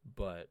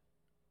 But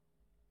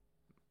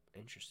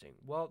interesting.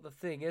 Well, the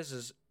thing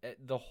is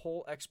the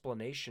whole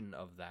explanation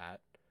of that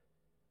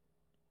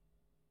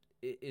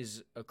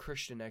is a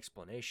Christian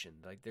explanation.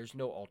 Like, there's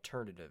no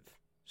alternative.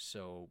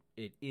 So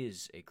it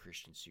is a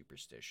Christian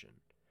superstition.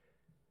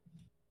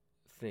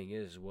 Thing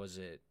is, was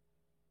it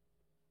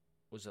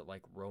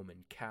like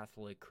Roman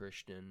Catholic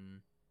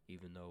Christian,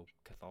 even though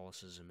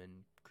Catholicism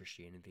and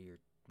Christianity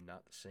are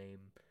not the same,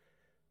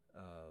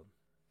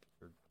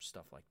 or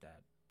stuff like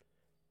that.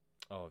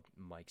 Oh,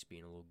 Mike's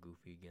being a little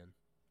goofy again.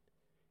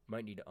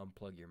 Might need to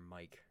unplug your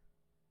mic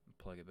and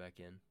plug it back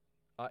in.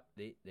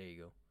 There you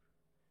go.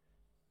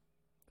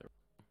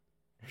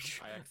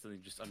 I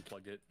accidentally just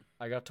unplugged it.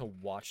 I got to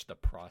watch the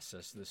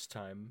process this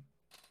time.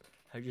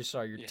 I just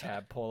saw your Yeah.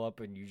 tab pull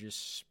up and you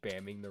just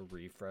spamming the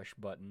refresh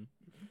button.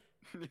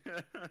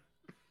 I'm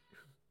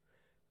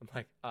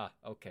like,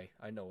 okay,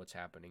 I know what's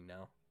happening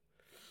now.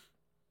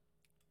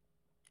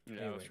 Yeah, I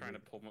Anyway, was trying to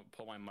pull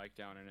my mic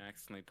down and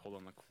accidentally pulled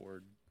on the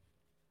cord.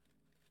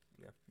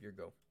 Yeah, your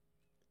go.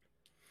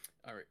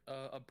 All right.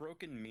 A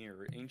broken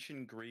mirror,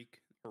 ancient Greek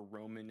or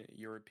Roman,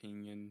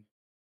 European,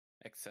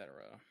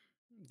 etc.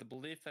 The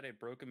belief that a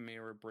broken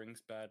mirror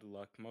brings bad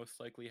luck most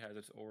likely has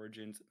its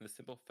origins in the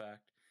simple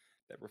fact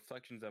that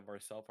reflections of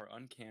ourselves are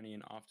uncanny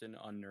and often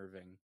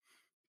unnerving,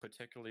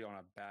 particularly on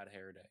a bad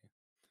hair day.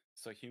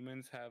 So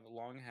humans have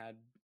long had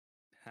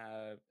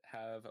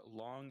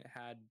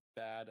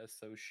bad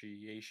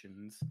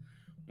associations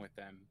with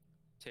them.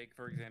 Take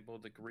for example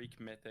the Greek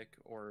mythic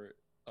or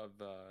of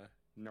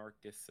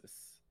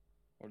Narcissus,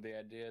 or the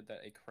idea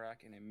that a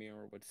crack in a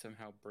mirror would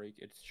somehow break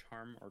its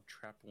charm or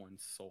trap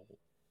one's soul.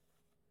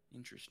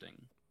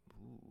 Interesting.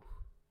 Ooh,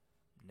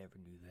 never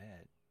knew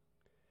that.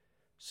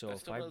 So That if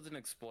still I doesn't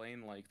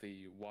explain like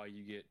the why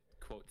you get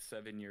quote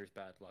 7 years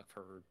bad luck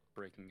for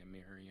breaking a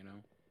mirror, you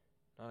know?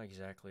 not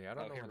exactly, I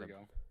don't Oh, know here how we the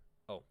go.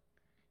 oh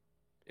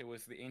It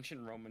was the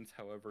ancient Romans,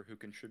 however, who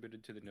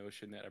contributed to the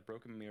notion that a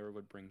broken mirror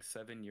would bring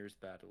 7 years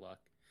bad luck,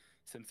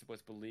 since it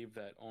was believed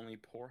that only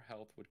poor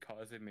health would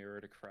cause a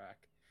mirror to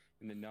crack,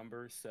 and the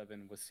number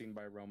 7 was seen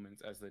by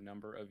Romans as the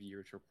number of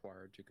years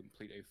required to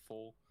complete a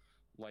full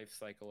life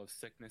cycle of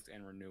sickness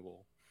and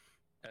renewal.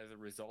 As a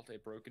result, a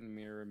broken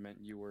mirror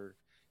meant you were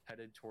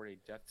headed toward a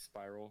death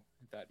spiral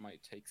that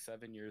might take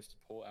 7 years to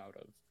pull out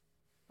of.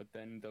 But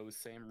then those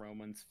same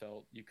Romans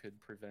felt you could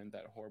prevent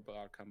that horrible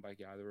outcome by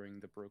gathering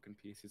the broken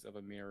pieces of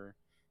a mirror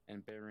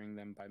and burying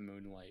them by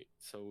moonlight.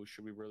 So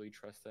should we really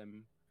trust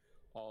them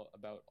all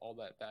about all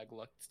that bad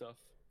luck stuff?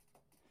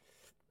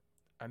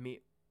 I mean,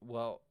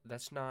 well,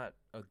 that's not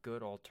a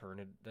good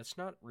alternative. That's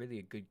not really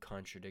a good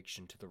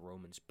contradiction to the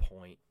Romans'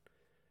 point.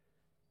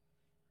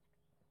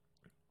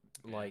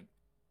 Yeah. Like,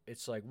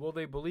 it's like, well,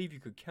 they believe you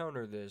could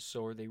counter this,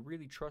 so are they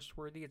really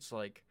trustworthy? It's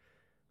like,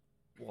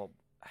 well,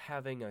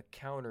 having a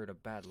counter to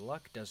bad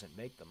luck doesn't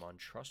make them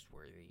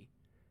untrustworthy.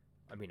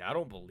 I mean, I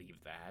don't believe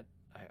that.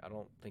 I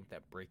don't think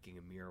that breaking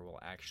a mirror will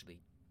actually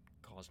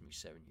cause me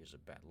 7 years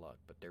of bad luck,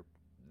 but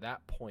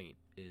that point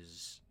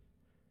is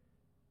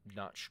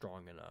not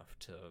strong enough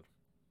to,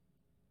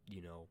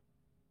 you know,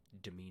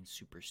 demean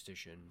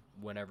superstition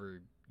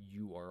whenever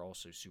you are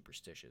also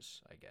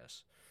superstitious, I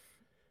guess.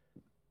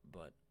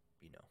 But,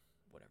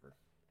 whatever.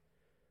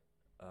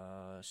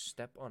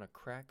 Step on a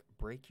crack,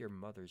 break your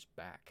mother's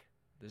back.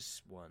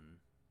 This one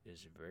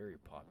is very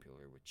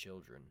popular with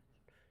children.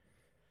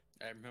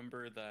 I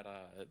remember that.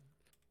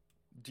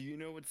 Do you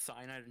know what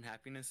cyanide and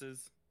happiness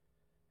is?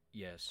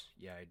 Yes,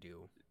 yeah, I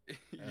do.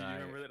 You And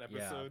remember that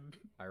yeah, episode?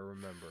 I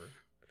remember.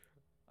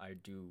 I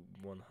do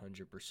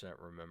 100%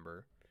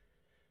 remember.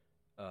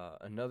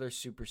 Another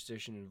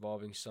superstition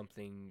involving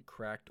something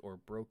cracked or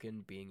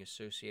broken being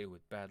associated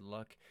with bad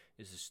luck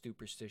is the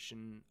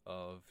superstition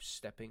of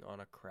stepping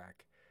on a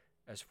crack,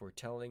 as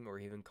foretelling or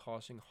even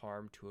causing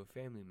harm to a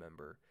family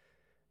member.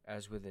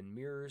 As within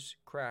mirrors,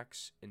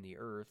 cracks in the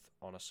earth,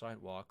 on a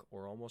sidewalk,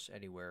 or almost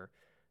anywhere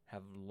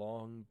have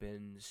long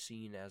been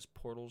seen as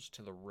portals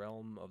to the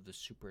realm of the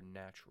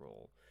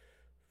supernatural,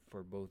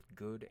 for both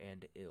good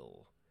and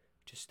ill.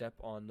 To step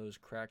on those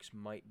cracks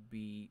might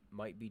be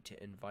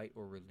to invite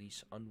or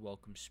release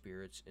unwelcome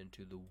spirits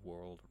into the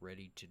world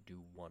ready to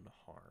do one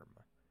harm.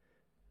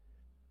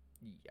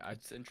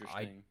 It's I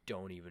interesting.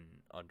 don't even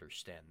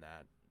understand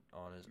that,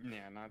 honestly.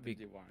 Yeah, not the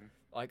why.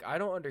 Like, I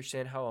don't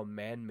understand how a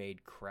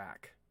man-made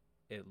crack,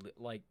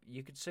 like,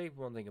 you could say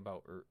one thing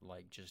about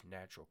like just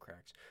natural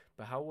cracks,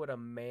 but how would a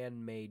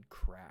man-made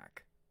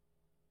crack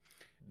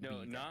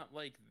No, be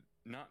that?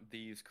 not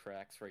these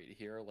cracks right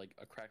here, like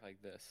a crack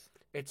like this.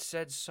 It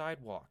said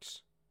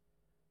sidewalks.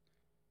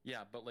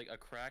 Yeah, but like a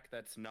crack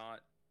that's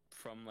not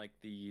from like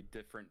the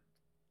different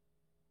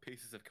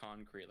pieces of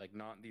concrete, like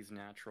not these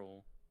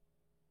natural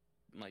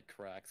like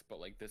cracks, but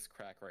like this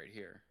crack right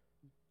here.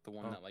 The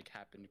one Oh, that like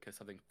happened because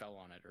something fell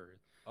on it or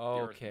the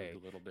earth moved okay.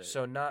 a little bit.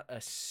 So not a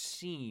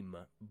seam,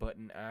 but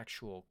an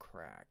actual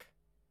crack.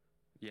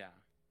 Yeah.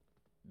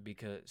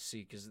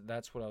 Because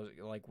that's what I was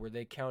like. Were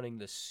they counting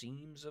the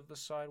seams of the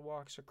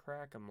sidewalks a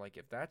crack? I'm like,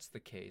 if that's the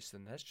case,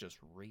 then that's just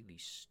really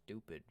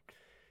stupid.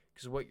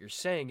 Because what you're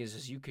saying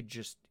is you could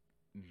just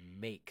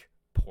make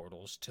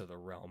portals to the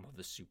realm of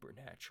the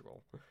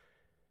supernatural.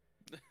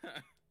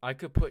 I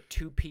could put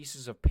two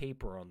pieces of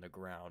paper on the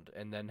ground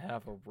and then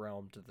have a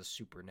realm to the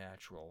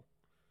supernatural.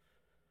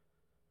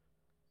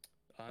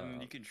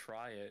 You can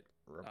try it,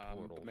 Or a but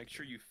portal. make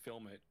sure you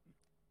film it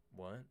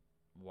What?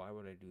 Why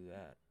would I do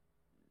that?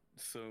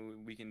 so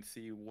we can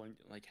see when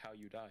like how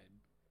you died,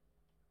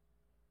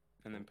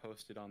 and then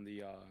post it on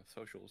the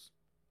socials.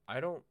 I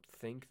don't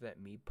think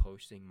that me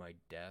posting my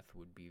death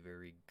would be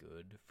very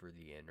good for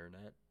the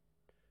internet.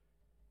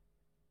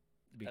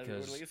 It would at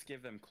Because, least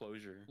give them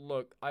closure.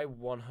 look, I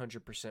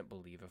 100%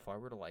 believe if I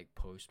were to, like,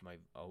 post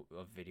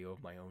a video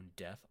of my own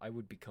death, I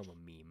would become a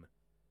meme.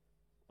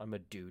 I'm a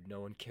dude,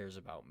 no one cares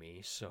about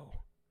me, so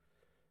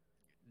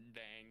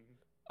Dang.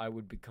 I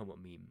would become a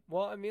meme.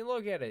 Well, I mean,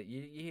 look at it.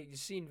 You've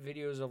seen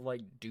videos of,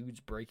 like, dudes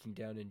breaking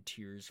down in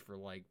tears for,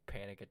 like,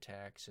 panic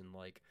attacks and,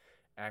 like,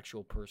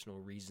 actual personal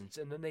reasons,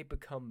 and then they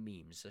become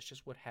memes. That's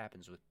just what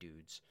happens with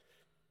dudes.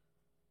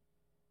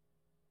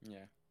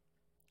 Yeah.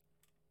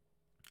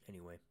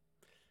 Anyway.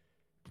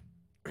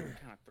 I'm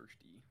kind of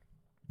thirsty.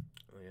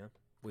 Oh, yeah?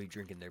 What are you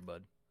drinking there,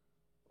 bud?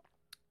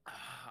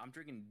 I'm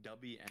drinking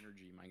Dubby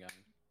Energy, my guy.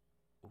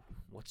 Ooh,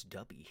 what's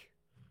Dubby?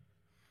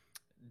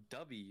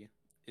 Dubby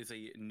is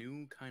a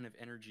new kind of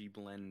energy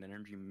blend,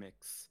 energy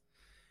mix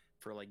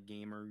for like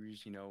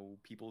gamers,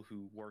 people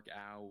who work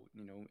out,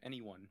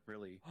 anyone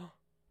really.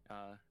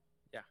 Uh,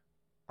 yeah,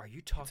 Are you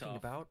it's talking off.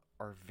 about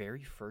our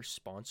very first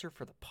sponsor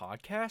for the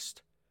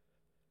podcast?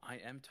 I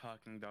am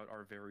talking about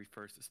our very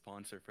first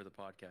sponsor for the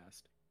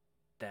podcast.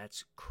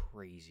 That's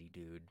crazy,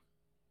 dude.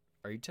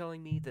 Are you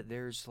telling me that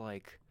there's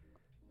like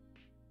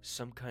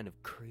some kind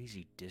of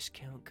crazy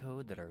discount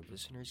code that our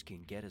listeners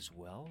can get as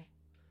well?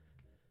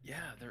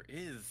 Yeah, there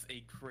is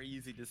a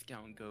crazy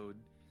discount code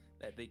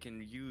that they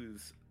can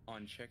use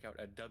on checkout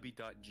at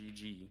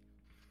w.gg.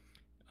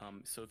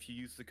 So if you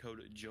use the code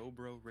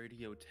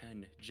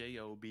JOBRORadio10,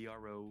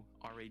 JOBRORADIO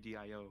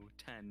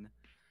 10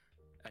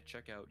 at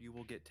checkout, you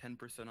will get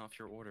 10% off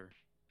your order.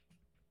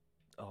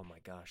 Oh my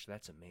gosh,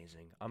 that's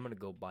amazing. I'm gonna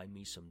go buy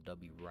me some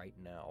W right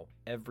now.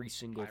 Every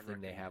single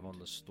thing they have on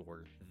the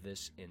store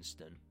this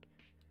instant.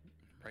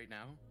 Right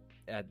now?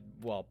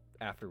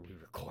 After we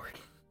record.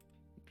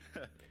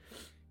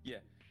 Yeah.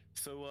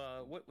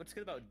 So what's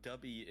good about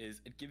Dubby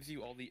is it gives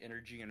you all the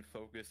energy and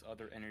focus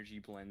other energy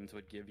blends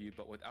would give you,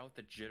 but without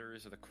the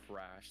jitters or the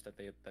crash that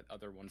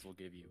other ones will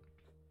give you.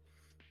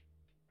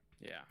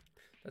 Yeah.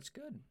 That's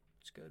good.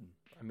 It's good.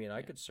 I mean,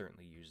 I could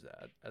certainly use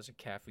that as a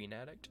caffeine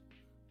addict.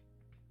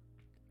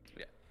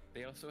 Yeah.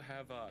 They also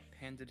have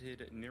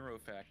Pandated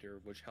Neurofactor,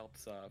 which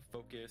helps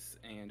focus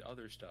and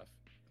other stuff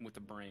with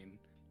the brain.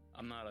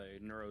 I'm not a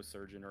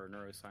neurosurgeon or a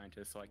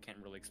neuroscientist, so I can't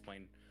really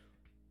explain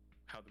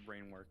how the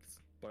brain works,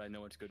 but I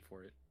know it's good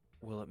for it.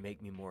 Will it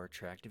make me more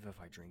attractive if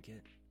I drink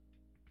it?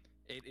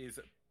 It is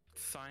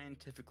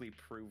scientifically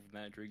proven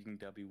that drinking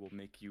W will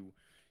make you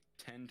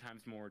 10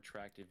 times more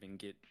attractive and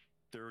get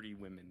 30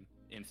 women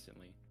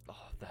instantly.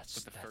 Oh,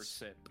 that's first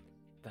sip.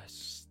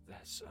 That's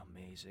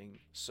amazing.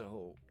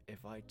 So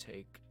if I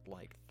take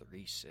like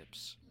 3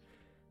 sips,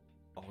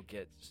 I'll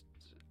get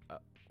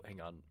hang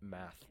on,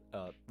 math.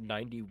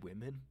 90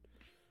 women?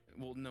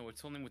 Well, no,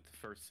 it's only with the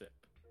first sip.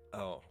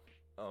 Oh,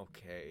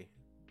 okay.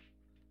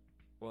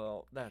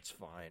 Well, that's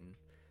fine.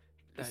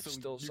 That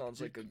still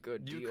sounds like a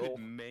good deal.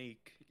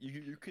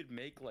 You could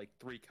make like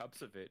 3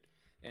 cups of it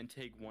and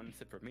take 1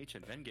 sip from each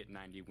and then get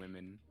 90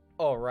 women.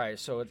 Oh, right.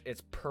 So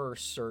it's per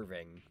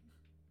serving.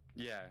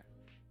 Yeah.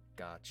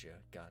 Gotcha.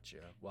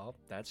 Well,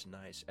 that's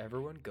nice.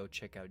 Everyone, go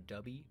check out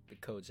Dubby. The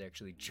code's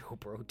actually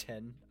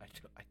JoeBro10. I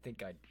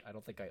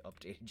don't think I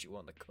updated you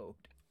on the code.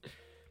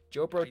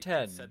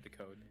 JoeBro10. I said the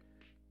code.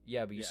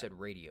 Yeah, but you said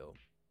radio.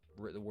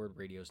 The word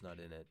radio's not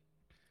in it.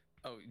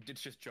 Oh,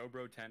 it's just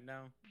JoeBro10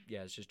 now?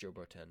 Yeah, it's just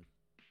JoeBro10.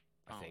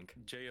 I think.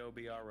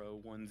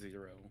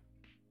 JOBRO10.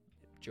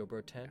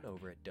 JoeBro10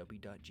 over at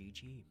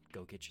w.gg.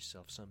 Go get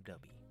yourself some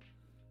Dubby.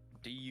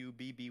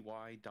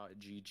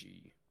 DUBBY.GG.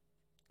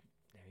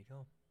 There you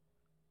go.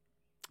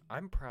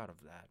 I'm proud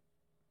of that.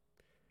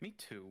 Me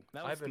too.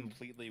 That was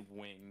completely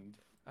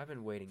winged. I've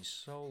been waiting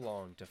so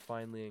long to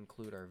finally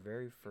include our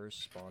very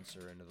first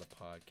sponsor into the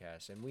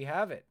podcast, and we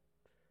have it.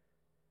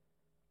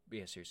 But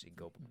yeah, seriously,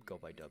 go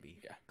buy Dubby.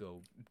 Yeah.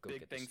 Go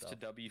Big get the thanks stuff.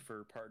 to Dubby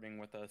for partnering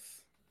with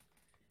us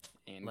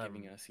and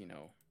giving us,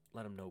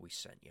 Let them know we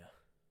sent you.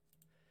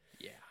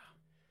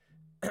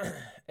 Yeah.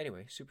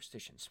 Anyway,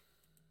 superstitions.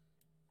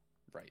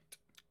 Right.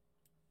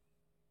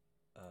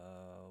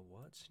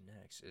 What's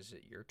next? Is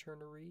it your turn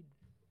to read?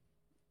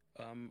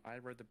 I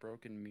read The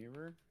Broken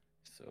Mirror.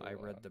 So I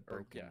read The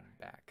Broken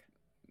Back.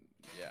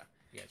 Yeah.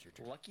 Yeah, it's your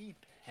turn. Lucky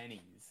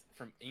pennies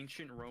from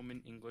ancient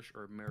Roman, English,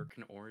 or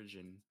American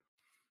origin.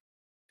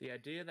 The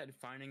idea that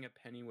finding a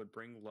penny would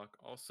bring luck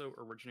also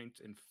originates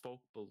in folk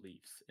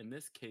beliefs, in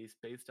this case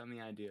based on the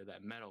idea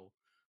that metal,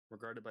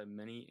 regarded by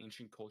many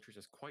ancient cultures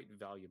as quite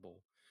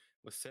valuable,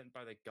 was sent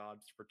by the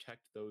gods to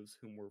protect those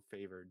whom were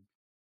favored.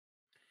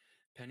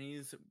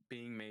 Pennies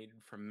being made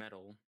from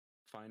metal,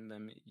 find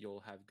them,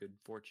 you'll have good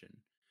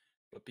fortune.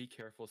 But be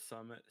careful,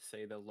 some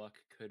say the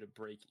luck could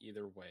break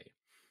either way.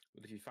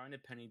 But if you find a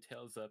penny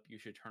tails up, you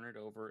should turn it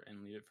over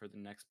and leave it for the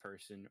next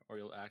person, or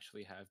you'll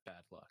actually have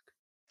bad luck.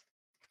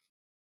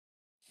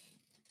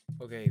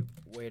 Okay,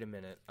 wait a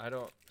minute.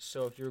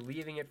 So if you're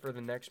leaving it for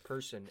the next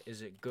person,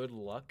 is it good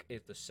luck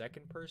if the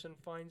second person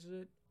finds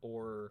it?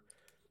 Or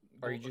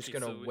are you just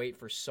going to wait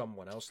for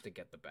someone else to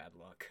get the bad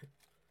luck?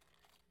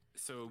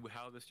 So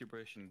how the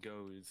superstition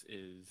goes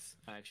is,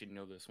 I actually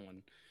know this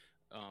one.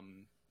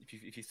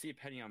 If you see a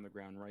penny on the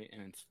ground, right,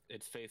 and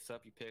it's face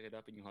up, you pick it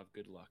up and you'll have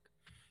good luck.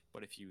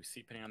 But if you see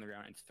a penny on the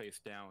ground and it's face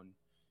down,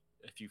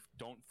 if you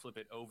don't flip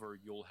it over,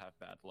 you'll have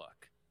bad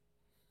luck.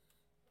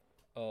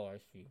 Oh, I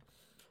see.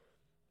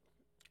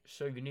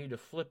 So you need to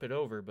flip it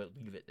over, but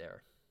leave it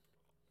there.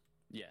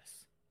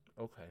 Yes.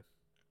 Okay.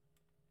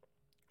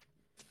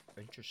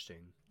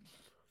 Interesting.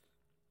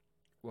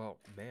 Well,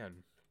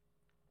 man.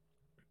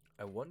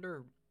 I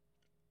wonder...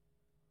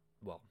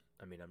 Well,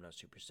 I mean, I'm not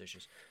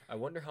superstitious. I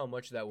wonder how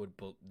much that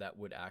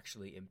would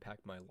actually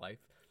impact my life,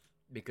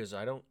 because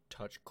I don't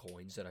touch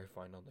coins that I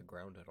find on the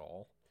ground at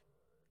all.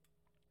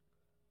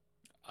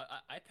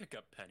 I pick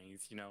up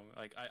pennies,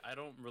 like I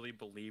don't really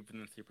believe in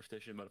the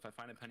superstition, but if I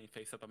find a penny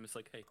face up, I'm just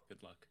like, hey,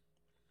 good luck.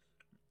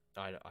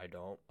 I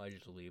don't. I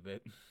just leave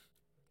it.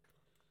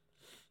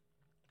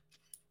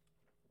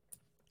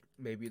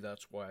 Maybe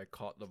that's why I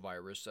caught the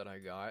virus that I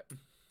got.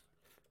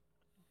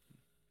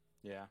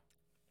 Yeah.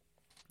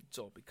 It's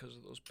all because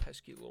of those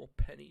pesky little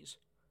pennies.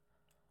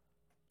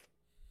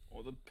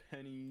 All the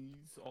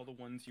pennies, all the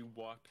ones you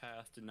walked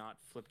past and not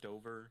flipped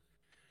over.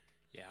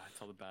 Yeah,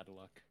 it's all the bad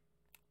luck.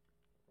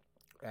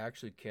 I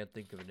actually can't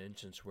think of an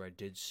instance where I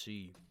did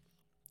see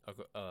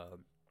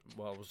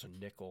well, it was a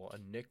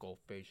nickel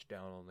face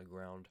down on the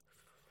ground.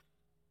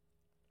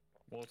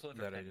 Well, it's only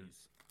for That I pennies. didn't.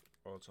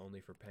 Oh, it's only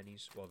for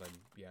pennies? Well, then,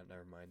 yeah,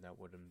 never mind. That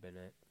wouldn't have been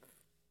it.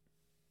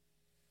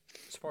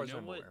 As far as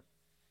I'm aware.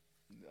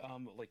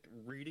 Like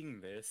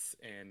reading this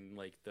and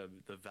like the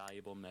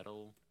valuable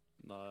metal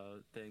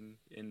thing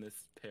in this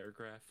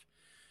paragraph,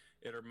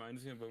 it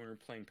reminds me of when we were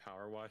playing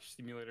Power Wash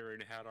Simulator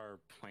and had our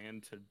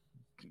plan to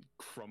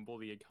crumble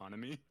the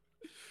economy.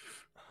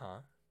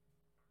 Huh?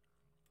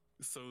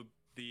 So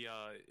the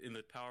in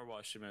the Power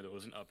Wash Simulator there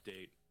was an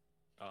update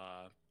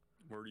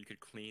where you could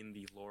clean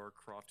the Laura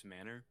Croft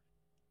Manor,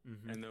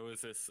 and there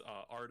was this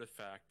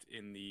artifact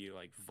in the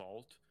like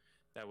vault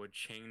that would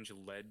change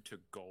lead to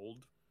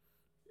gold,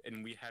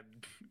 and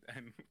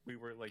we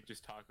were like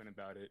just talking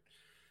about it.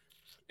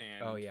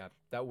 And oh yeah,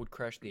 that would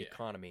crash the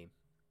economy,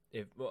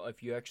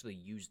 if you actually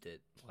used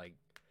it, like,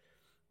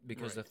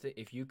 because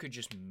if you could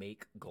just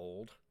make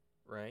gold,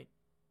 right,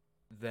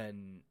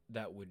 then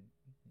that would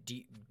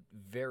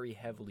very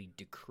heavily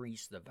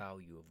decrease the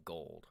value of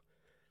gold.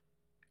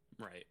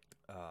 Right.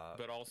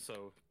 But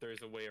also,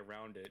 there's a way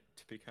around it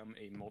to become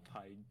a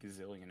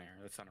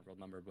multi-gazillionaire. That's not a real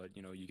number, but,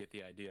 you get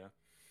the idea.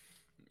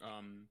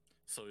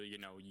 So,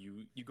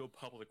 you go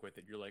public with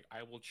it. You're like,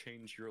 I will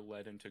change your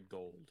lead into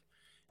gold.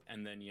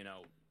 And then,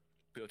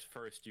 but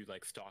first you,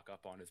 like, stock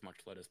up on as much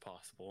lead as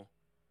possible.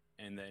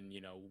 And then,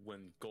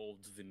 when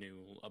gold's the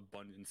new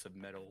abundance of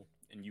metal,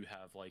 and you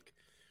have, like,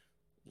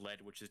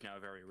 lead, which is now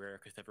very rare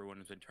because everyone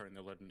has been turning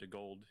their lead into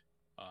gold,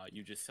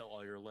 you just sell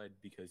all your lead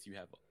because you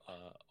have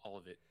all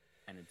of it.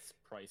 And its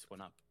price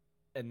went up.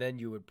 And then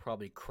you would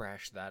probably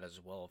crash that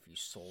as well if you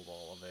sold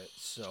all of it.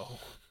 So,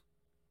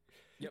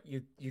 yep.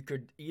 You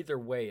could, either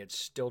way, it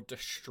still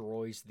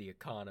destroys the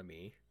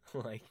economy.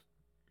 Like,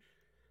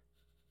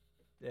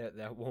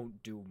 that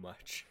won't do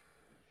much.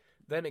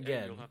 Then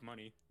again, you'll have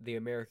money. The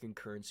American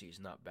currency is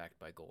not backed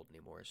by gold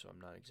anymore, so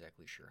I'm not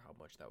exactly sure how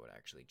much that would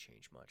actually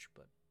change much.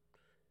 But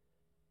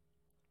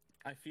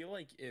I feel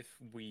like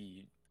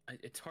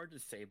it's hard to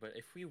say, but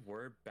if we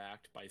were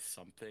backed by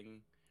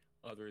something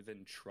other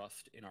than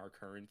trust in our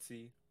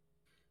currency,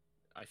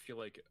 I feel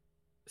like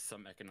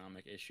some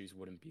economic issues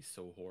wouldn't be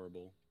so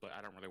horrible, but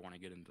I don't really want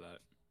to get into that.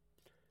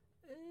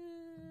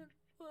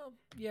 Well,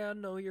 yeah,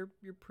 no, you're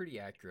pretty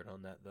accurate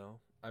on that though.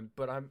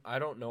 I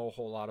don't know a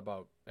whole lot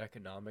about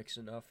economics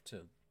enough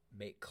to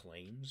make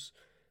claims,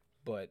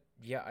 but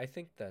yeah, I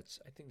think that's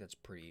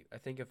pretty. I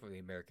think if the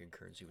American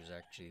currency was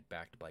actually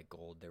backed by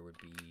gold, there would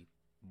be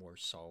more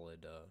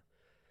solid.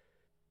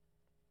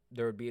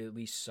 There would be at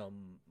least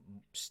some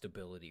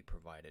stability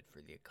provided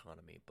for the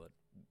economy, but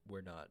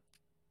we're not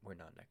an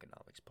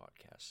economics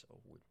podcast, so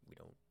we're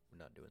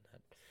not doing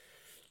that.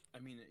 I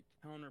mean,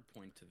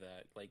 counterpoint to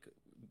that, like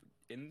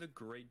in the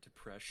Great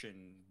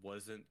Depression,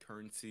 wasn't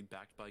currency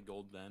backed by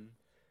gold then,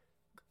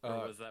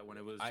 or was that when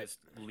it was just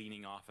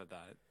leaning off of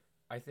that?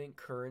 I think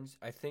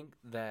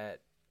that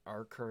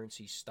our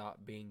currency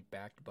stopped being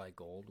backed by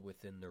gold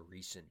within the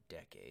recent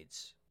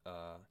decades.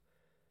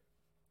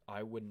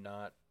 I would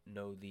not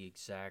know the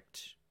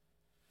exact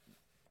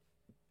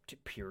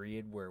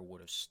period where it would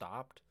have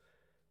stopped,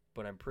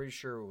 but I'm pretty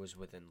sure it was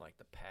within like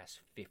the past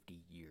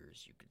 50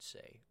 years, you could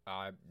say.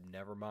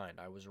 Never mind,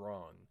 I was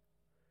wrong.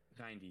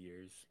 90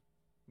 years.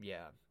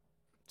 Yeah.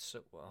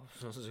 So, well,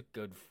 this is a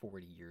good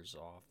 40 years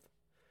off.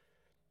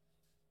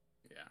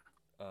 Yeah.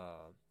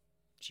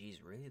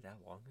 Geez, really that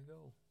long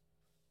ago?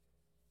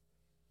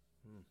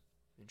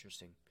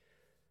 Interesting.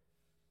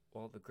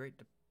 Well,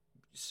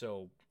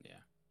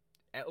 yeah.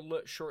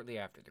 Shortly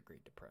after the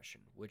Great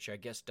Depression, which I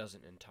guess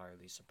doesn't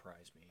entirely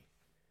surprise me.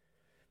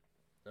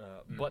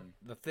 But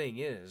the thing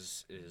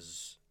is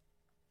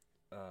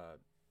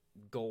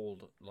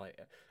gold. Like,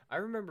 I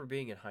remember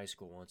being in high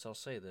school once. I'll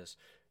say this: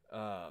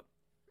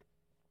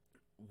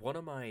 one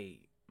of my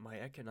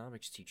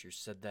economics teachers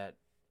said that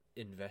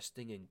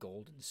investing in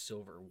gold and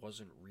silver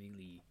wasn't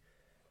really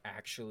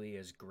actually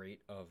as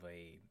great of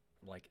a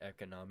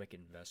economic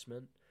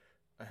investment.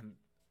 I'm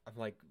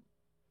like.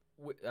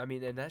 I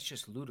mean, and that's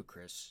just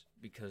ludicrous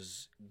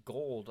because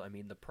gold, I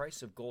mean, the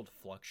price of gold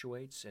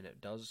fluctuates, and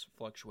it does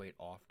fluctuate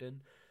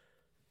often,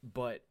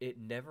 but it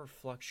never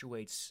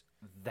fluctuates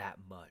that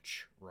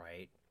much,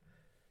 right?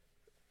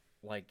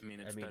 I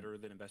mean, it's better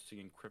than investing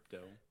in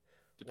crypto,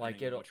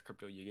 depending on which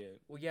crypto you get.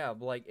 Well, yeah,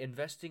 like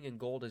investing in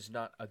gold is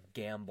not a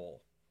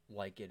gamble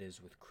like it is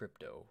with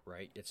crypto,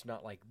 right? It's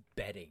not like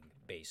betting,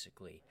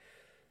 basically.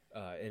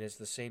 And it's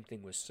the same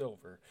thing with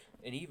silver.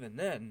 And even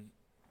then,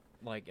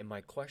 and my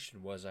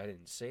question was, I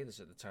didn't say this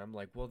at the time,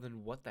 well,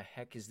 then what the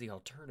heck is the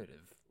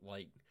alternative?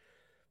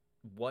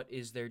 What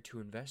is there to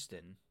invest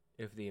in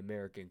if the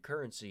American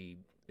currency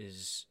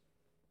is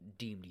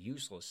deemed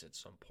useless at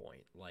some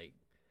point?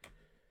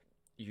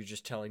 You're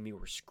just telling me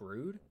we're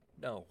screwed?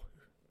 No.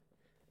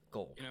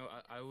 Gold. You know,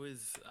 I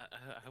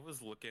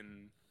was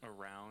looking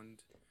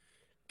around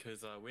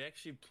because we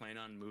actually plan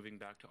on moving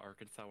back to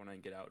Arkansas when I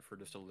get out for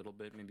just a little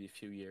bit, maybe a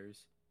few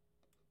years.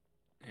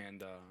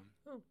 And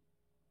Oh.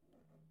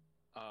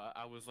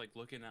 I was like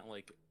looking at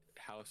like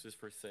houses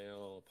for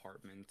sale,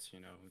 apartments, you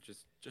know,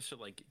 just to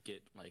like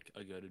get like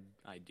a good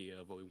idea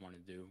of what we want to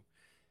do.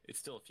 It's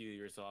still a few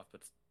years off,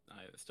 but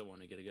I still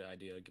want to get a good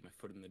idea, get my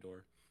foot in the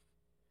door.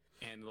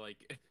 And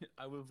like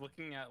I was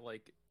looking at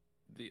like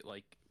the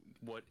like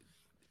what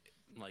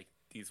like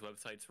these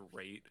websites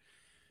rate.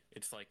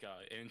 It's like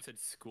and it said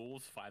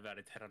schools 5 out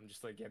of 10. I'm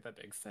just like, yeah, that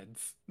makes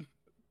sense.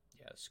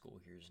 Yeah, school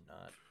here's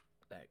not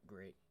that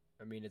great.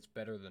 I mean, it's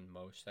better than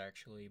most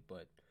actually,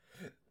 but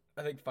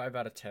I think 5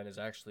 out of 10 is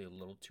actually a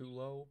little too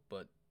low.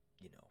 But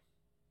you know,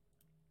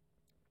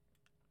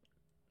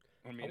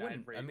 I I mean, I'd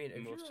wouldn't. I rate mean,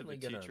 if most you're of the only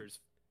gonna, teachers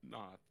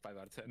 5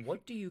 out of 10.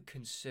 what do you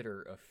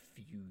consider a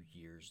few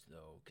years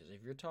though? Because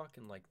if you're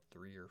talking like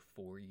 3 or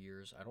 4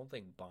 years, I don't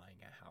think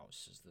buying a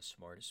house is the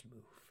smartest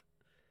move.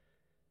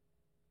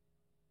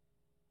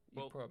 You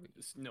Well, probably,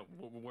 no,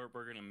 we're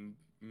gonna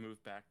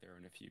move back there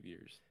in a few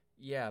years.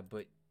 yeah,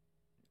 but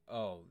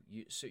oh,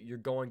 so you're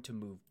going to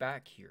move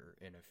back here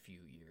in a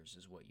few years,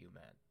 is what you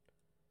meant.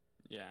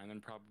 Yeah, and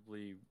then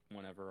probably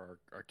whenever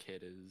our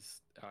kid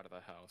is out of the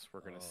house,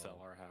 we're gonna sell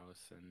Oh, our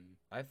house and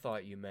I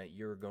thought you meant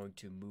you were going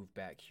to move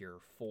back here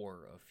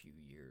for a few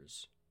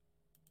years.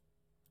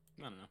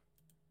 I don't know.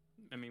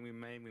 I mean, we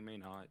may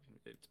not.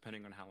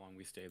 Depending on how long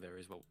we stay there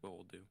is what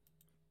we'll do.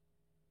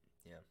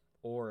 Yeah.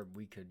 Or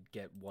we could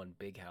get one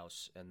big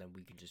house and then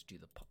we can just do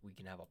we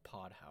can have a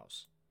pod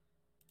house.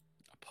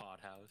 A pod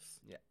house.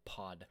 Yeah,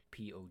 pod,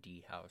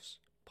 Pod house,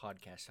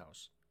 podcast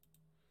house.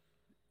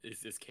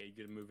 Is Cade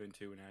gonna move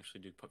into and actually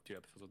do 2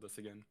 episodes of this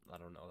again? I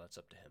don't know. That's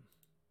up to him.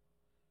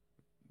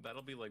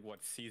 That'll be like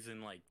what,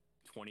 season like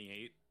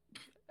 28?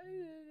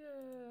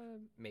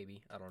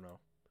 Maybe. I don't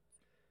know.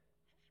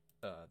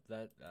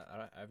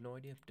 I have no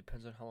idea.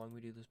 Depends on how long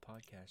we do this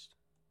podcast.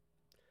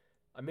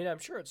 I mean, I'm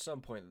sure at some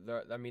point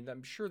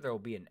I'm sure there'll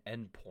be an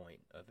end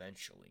point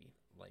eventually.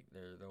 Like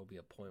there'll be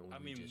a point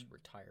when we just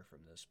retire from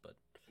this, but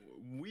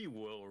We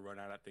will run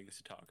out of things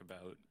to talk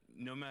about.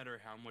 No matter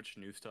how much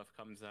new stuff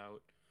comes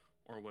out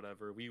or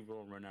whatever, we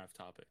will run out of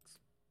topics.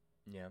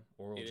 yeah,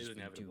 or It is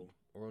inevitable.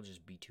 we'll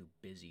just be too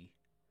busy.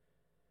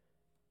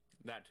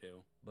 That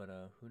too. But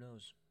who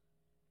knows?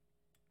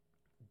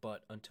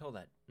 But until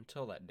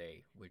that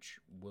day, which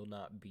will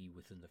not be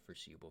within the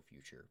foreseeable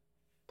future,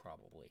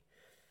 probably,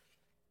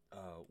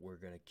 we're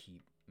gonna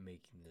keep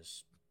making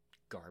this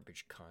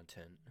garbage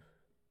content.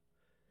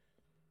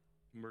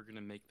 We're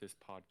gonna make this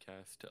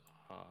podcast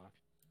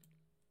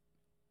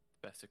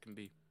best it can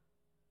be,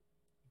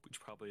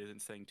 which probably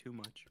isn't saying too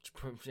much.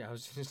 Yeah, I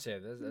was gonna say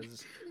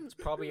it's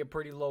probably a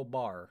pretty low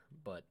bar,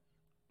 but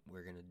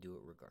we're gonna do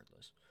it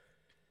regardless.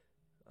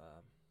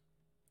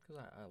 Because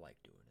I like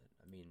doing it.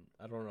 I mean,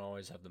 I don't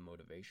always have the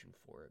motivation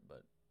for it,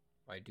 but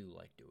I do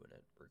like doing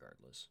it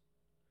regardless.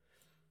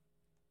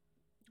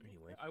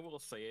 Anyway, I will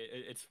say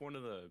it's one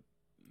of the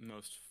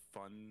most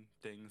fun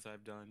things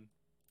I've done.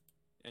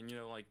 And you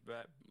know, like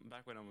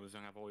back when I was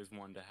young, I've always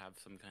wanted to have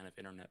some kind of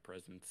internet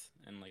presence,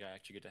 and like I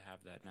actually get to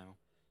have that now.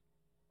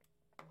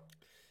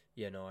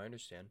 yeah, no, I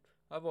understand.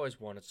 I've always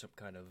wanted some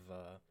kind of.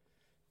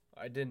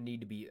 I didn't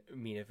need to be. I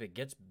mean, if it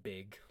gets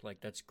big, like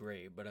that's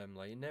great. But I'm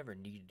like, it never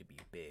needed to be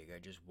big. I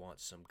just want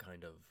some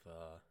kind of.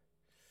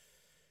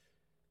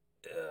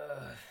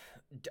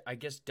 I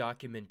guess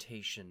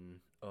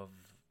documentation of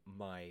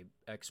my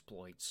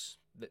exploits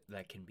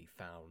that can be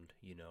found.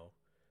 You know.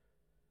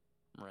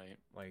 Right.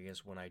 Like, I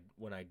guess when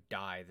I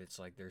die, that's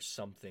like there's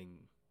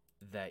something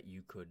that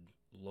you could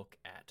look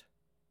at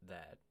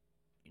that,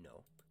 you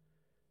know,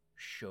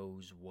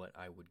 shows what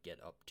I would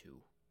get up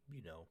to,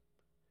 you know.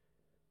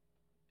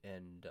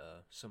 And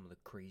some of the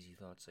crazy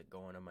thoughts that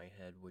go on in my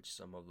head, which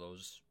some of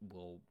those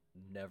will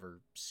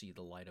never see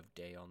the light of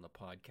day on the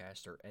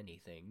podcast or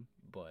anything,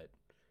 but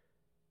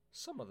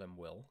some of them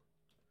will.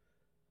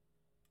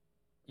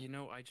 You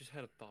know, I just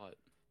had a thought.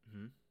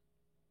 Hmm?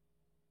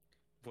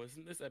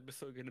 Wasn't this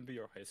episode going to be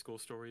our high school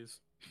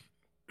stories?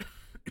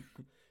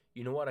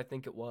 You know what? I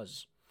think it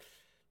was.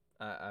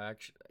 I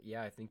actually,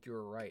 yeah, I think you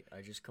were right.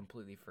 I just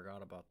completely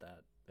forgot about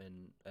that,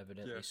 and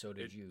evidently Yeah, so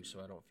did you.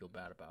 So I don't feel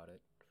bad about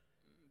it.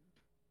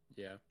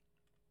 Yeah.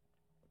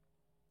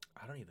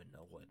 I don't even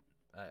know what.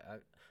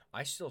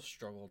 I still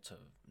struggle to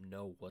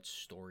know what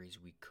stories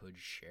we could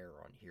share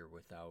on here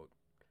without.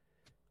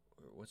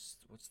 What's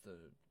the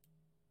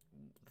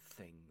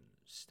thing?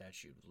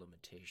 Statute of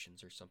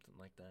limitations or something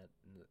like that.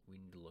 We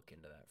need to look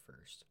into that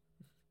first.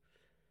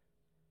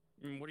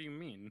 What do you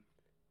mean?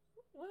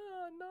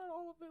 Well, not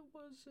all of it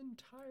was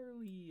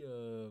entirely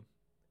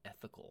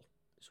ethical,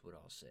 is what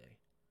I'll say.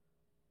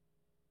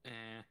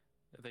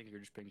 I think you're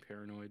just being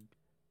paranoid.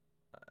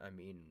 I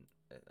mean,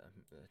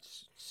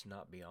 it's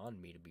not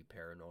beyond me to be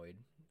paranoid.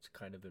 It's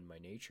kind of in my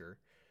nature,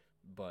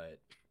 but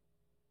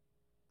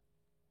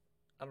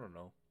I don't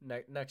know.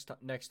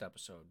 Next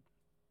episode,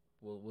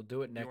 We'll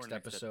do it Your next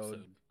next episode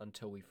episode.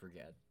 until we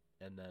forget,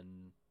 and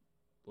then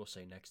we'll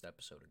say next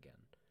episode again.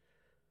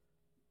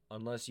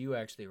 Unless you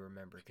actually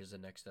remember, because the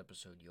next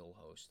episode you'll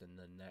host, and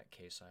in that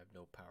case, I have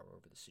no power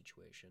over the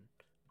situation.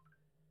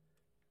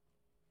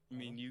 I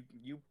mean,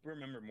 you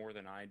remember more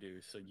than I do,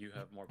 so you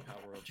have more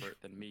power over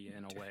it than me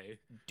in a way.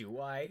 Do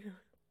I?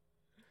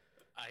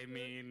 I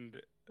mean,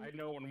 I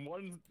know in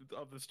one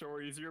of the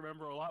stories you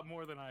remember a lot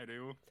more than I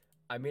do.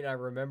 I mean, I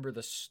remember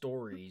the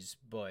stories,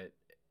 but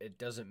it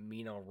doesn't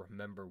mean I'll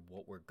remember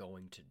what we're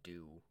going to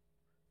do.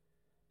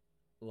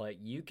 Like,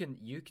 you can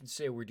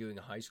say we're doing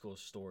high school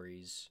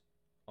stories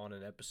on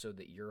an episode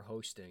that you're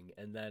hosting,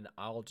 and then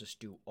I'll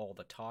just do all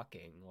the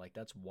talking. Like,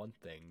 that's one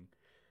thing.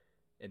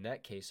 In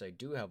that case, I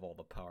do have all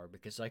the power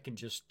because I can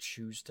just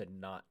choose to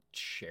not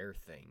share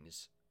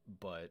things.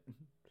 But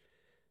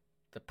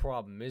the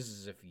problem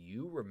is if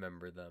you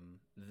remember them,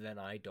 then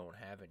I don't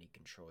have any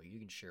control. You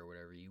can share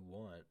whatever you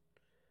want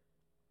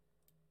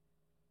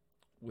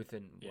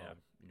within, well,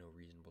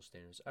 reasonable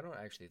standards. I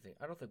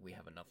don't think we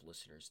have enough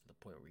listeners to the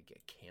point where we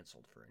get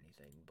canceled for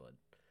anything, but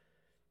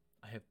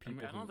I have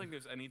people I don't think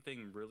there's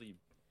anything really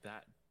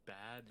that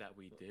bad that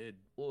we did.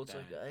 Well, it's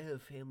like I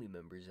have family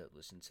members that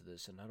listen to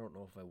this, and I don't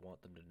know if I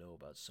want them to know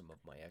about some of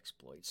my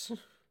exploits.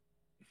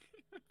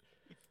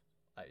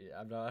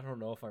 I don't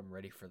know if I'm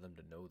ready for them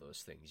to know those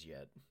things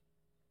yet.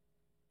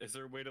 Is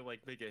there a way to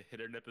like make a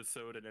hidden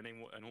episode and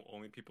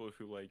only people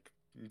who like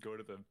go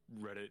to the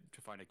Reddit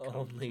to find a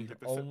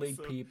only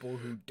people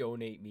who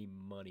donate me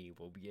money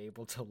will be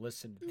able to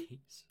listen to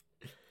these?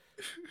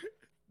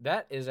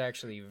 That is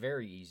actually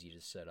very easy to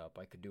set up.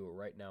 I could do it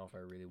right now if I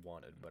really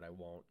wanted, but I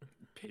won't.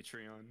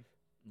 Patreon?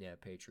 Yeah,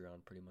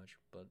 Patreon pretty much,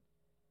 but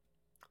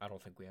I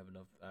don't think we have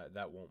enough.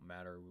 That won't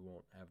matter. We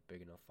won't have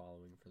big enough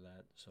following for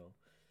that, so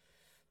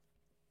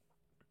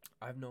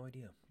I have no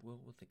idea. We'll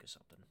think of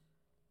something.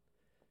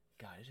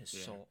 God, it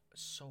is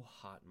so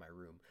hot in my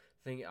room.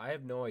 I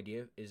have no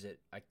idea.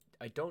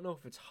 I don't know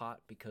if it's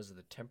hot because of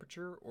the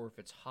temperature or if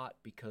it's hot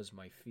because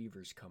my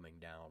fever's coming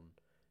down,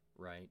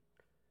 right?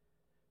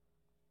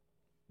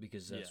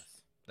 Because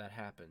that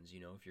happens,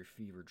 if your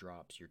fever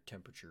drops, your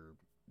temperature,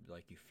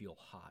 like, you feel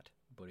hot,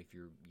 but if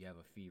you have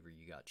a fever,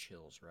 you got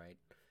chills, right?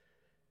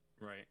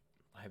 Right.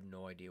 I have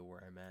no idea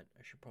where I'm at.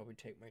 I should probably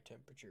take my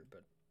temperature,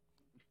 but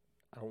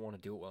I don't want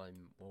to do it while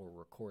we're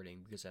recording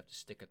because I have to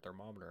stick a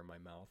thermometer in my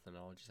mouth and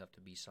I'll just have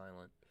to be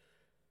silent.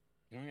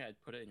 You don't gotta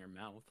put it in your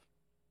mouth.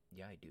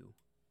 Yeah, I do.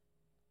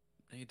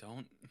 No, you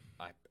don't.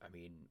 I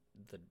mean,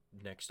 the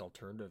next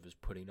alternative is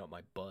putting up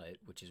my butt,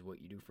 which is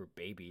what you do for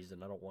babies,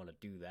 and I don't want to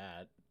do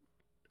that.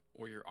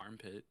 Or your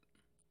armpit.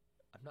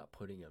 I'm not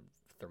putting a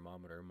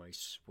thermometer in my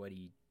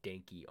sweaty,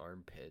 danky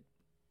armpit.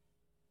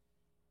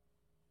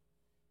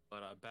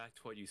 But back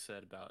to what you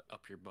said about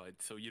up your butt.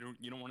 So you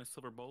don't want a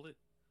silver bullet?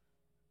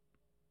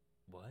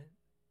 What?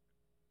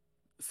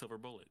 A silver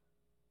bullet.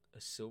 A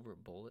silver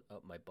bullet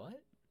up my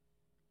butt?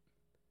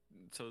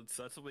 So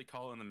that's what we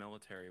call it in the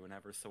military.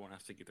 Whenever someone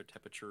has to get their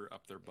temperature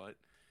up their butt,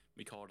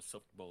 we call it a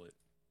silver bullet.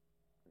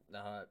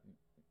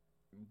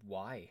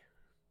 Why?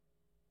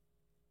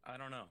 I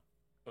don't know.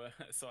 But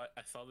so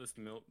I saw this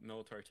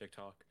military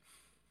TikTok,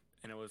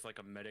 and it was like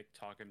a medic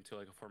talking to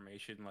like a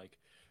formation, like,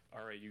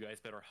 all right, you guys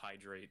better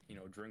hydrate,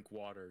 drink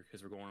water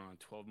because we're going on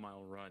a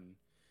 12-mile run.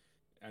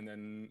 And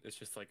then it's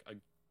just like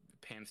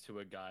pans to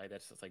a guy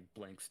that's just like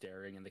blank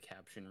staring, and the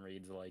caption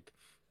reads like,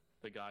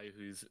 the guy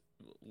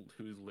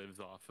who lives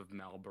off of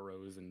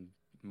Marlboros and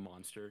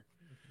Monster.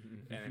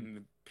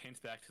 And pans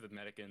back to the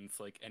medic, and it's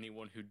like,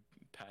 anyone who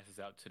passes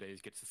out today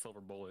gets a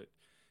silver bullet.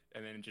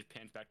 And then it just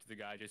pans back to the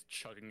guy just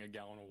chugging a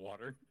gallon of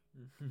water.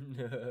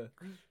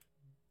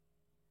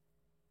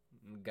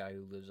 Guy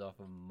who lives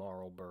off of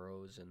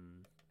Marlboros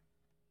and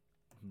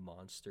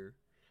Monster.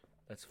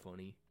 That's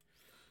funny.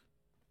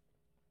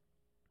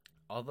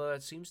 Although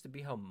that seems to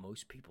be how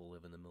most people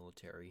live in the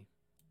military.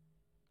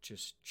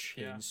 Just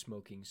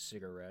chain-smoking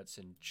cigarettes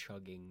and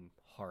chugging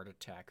heart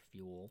attack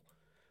fuel.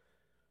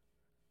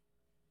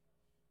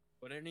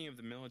 But any of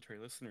the military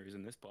listeners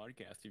in this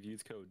podcast, if you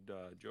use code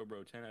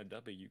JoeBro10 at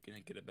W, you can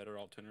get a better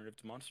alternative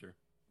to Monster.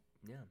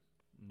 Yeah,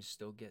 and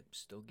still get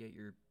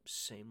your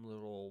same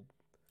little,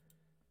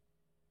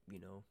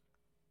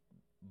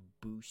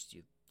 boost,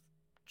 you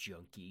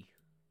junkie.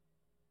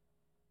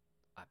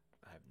 I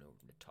have no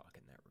talk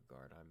in that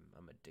regard.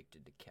 I'm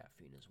addicted to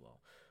caffeine as well.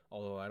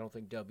 Although I don't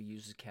think W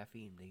uses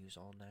caffeine. They use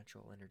all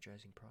natural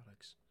energizing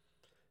products.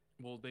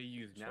 Well, they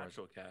use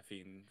natural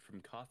caffeine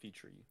from coffee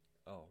tree.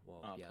 Oh,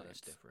 well, yeah, plants.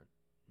 That's different.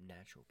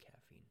 Natural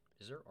caffeine.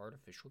 Is there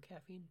artificial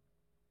caffeine?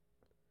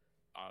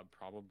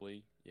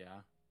 Probably,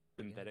 yeah.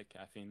 Synthetic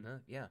caffeine.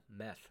 Yeah,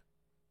 meth.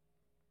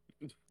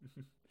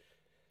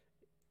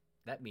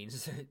 That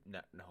means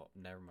no,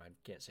 never mind.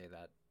 Can't say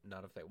that.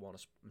 Not if I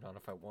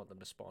want them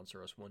to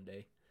sponsor us one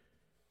day.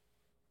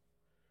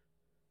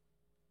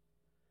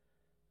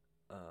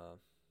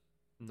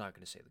 I'm not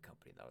gonna say the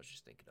company that I was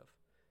just thinking of.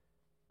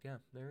 Yeah,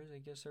 I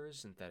guess there is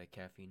synthetic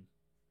caffeine.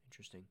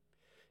 Interesting.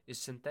 Is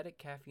synthetic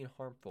caffeine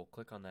harmful?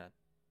 Click on that.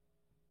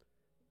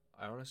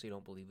 I honestly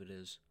don't believe it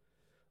is.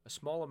 A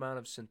small amount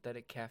of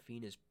synthetic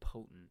caffeine is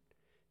potent.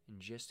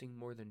 Ingesting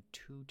more than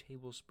 2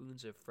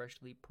 tablespoons of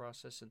freshly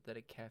processed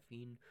synthetic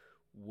caffeine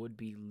would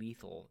be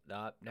lethal.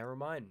 Never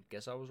mind.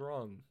 Guess I was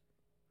wrong.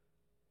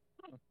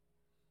 Huh.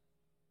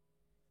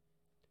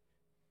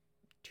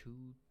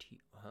 2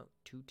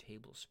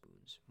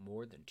 tablespoons.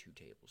 More than 2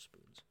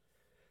 tablespoons.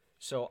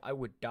 So I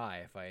would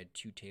die if I had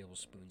 2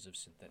 tablespoons of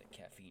synthetic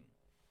caffeine.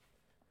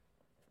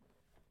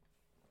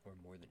 Or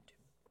more than two.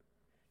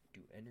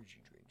 Do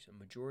energy drinks. A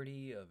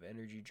majority of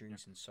energy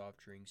drinks and soft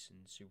drinks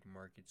in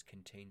supermarkets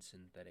contain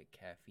synthetic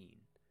caffeine.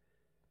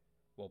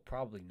 Well,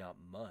 probably not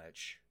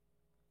much.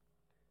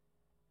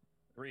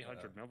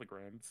 300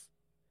 milligrams.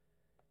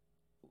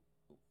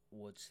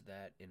 What's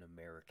that in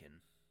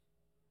American?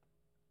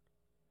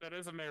 That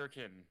is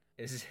American.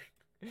 Is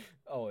it?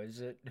 Oh, is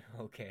it?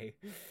 Okay.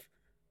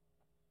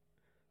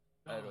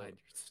 God, you're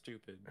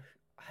stupid.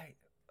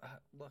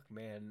 Look,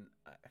 man.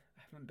 I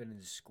haven't been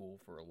in school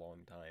for a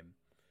long time.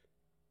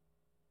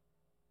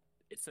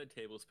 It said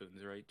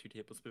tablespoons, right? 2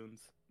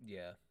 tablespoons.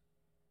 Yeah.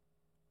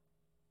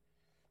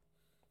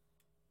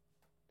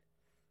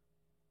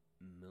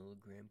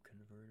 Milligram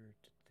converter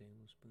to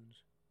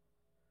tablespoons.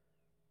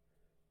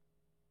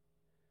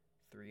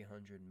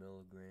 300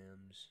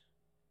 milligrams.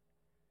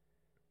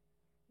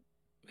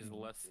 Is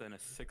less than a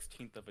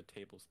 16th of a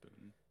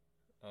tablespoon.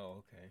 Oh,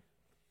 okay.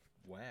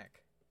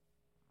 Whack.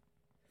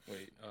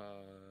 Wait,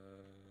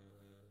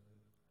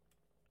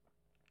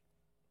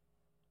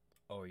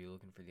 Oh, are you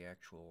looking for the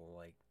actual,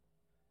 like...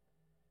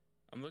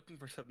 I'm looking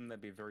for something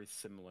that'd be very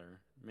similar.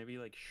 Maybe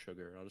like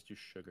sugar. I'll just do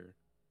sugar.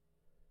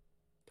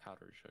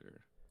 Powdered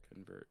sugar.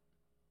 Convert.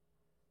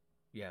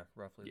 Yeah,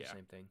 roughly Yeah. the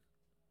same thing.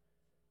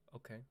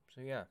 Okay,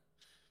 so yeah.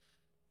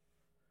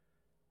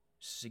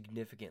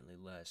 Significantly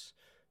less.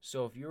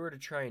 So if you were to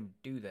try and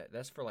do that,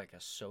 that's for like a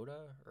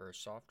soda or a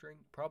soft drink?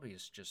 Probably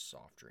it's just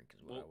soft drink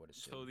is what I would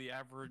assume. So the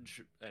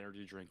average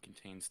energy drink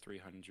contains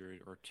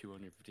 300 or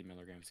 250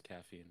 milligrams of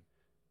caffeine.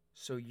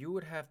 So you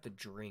would have to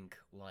drink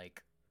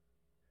like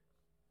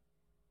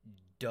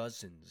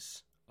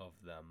dozens of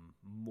them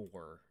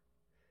more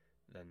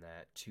than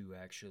that to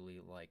actually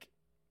like...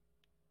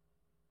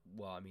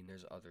 Well, I mean,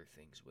 there's other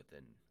things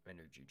within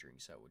energy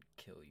drinks that would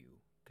kill you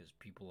because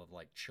people have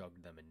like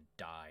chugged them and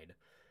died.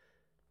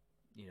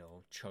 You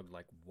know, chugged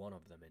like one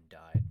of them and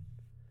died.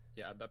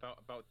 Yeah,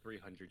 about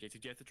 300. You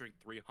have to drink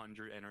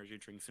 300 energy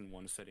drinks in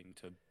one sitting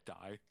to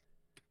die.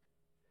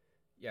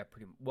 Yeah,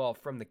 well,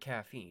 from the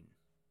caffeine.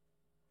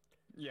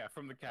 Yeah,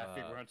 from the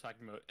caffeine. We're not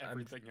talking about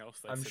everything else.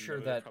 I'm sure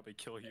that that probably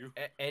kill you.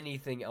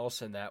 Anything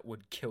else in that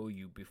would kill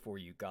you before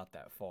you got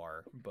that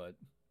far. But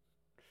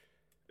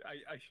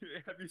I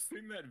have you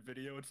seen that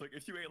video? It's like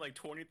if you ate like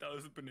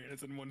 20,000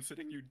 bananas in one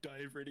sitting, you die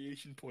of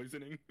radiation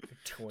poisoning.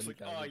 20,000.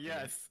 It's like, oh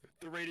yes,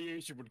 the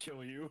radiation would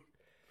kill you.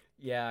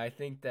 Yeah, I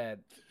think that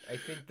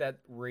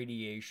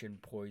radiation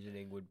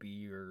poisoning would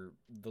be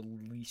the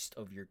least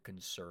of your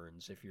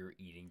concerns if you're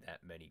eating that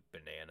many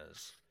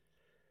bananas.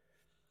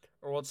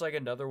 Or it's like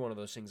another one of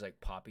those things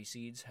like poppy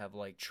seeds have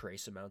like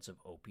trace amounts of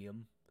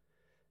opium.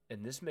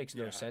 And this makes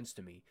no sense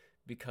to me.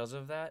 Because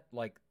of that,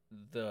 like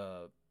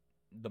the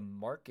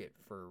market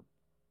for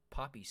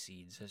poppy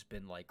seeds has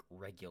been like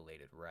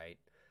regulated, right?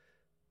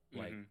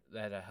 Like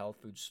at a health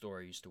food store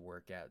I used to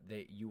work at,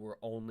 you were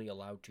only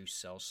allowed to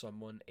sell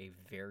someone a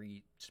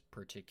very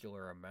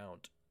particular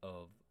amount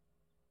of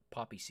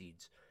poppy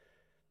seeds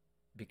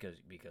because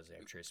they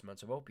have trace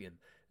amounts of opium.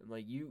 And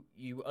like you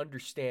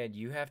understand,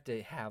 you have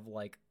to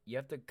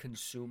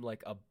consume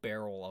like a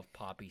barrel of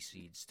poppy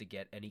seeds to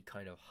get any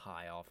kind of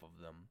high off of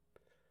them.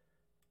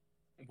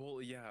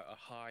 Well, yeah, a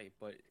high,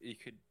 but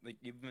it could like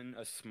even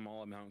a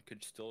small amount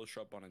could still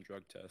show up on a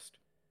drug test.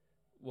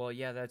 Well,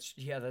 yeah, that's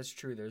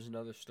true. There's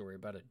another story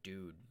about a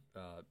dude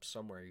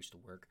somewhere I used to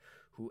work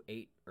who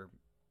ate, or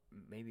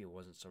maybe it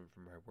wasn't someone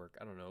from my work.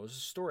 I don't know. It was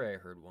a story I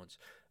heard once.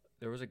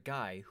 There was a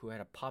guy who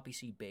had a poppy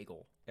seed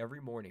bagel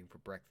every morning for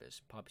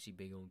breakfast, poppy seed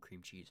bagel and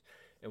cream cheese.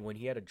 And when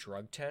he had a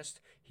drug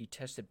test, he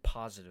tested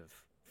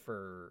positive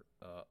for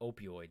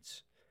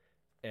opioids,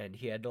 and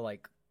he had to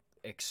like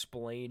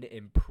explain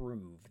and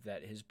prove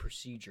that his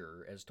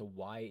procedure as to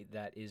why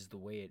that is the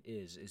way it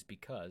is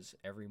because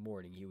every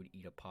morning he would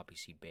eat a poppy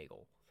seed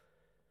bagel.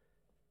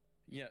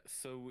 Yeah,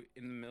 so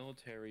in the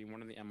military,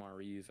 one of the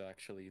MREs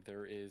actually,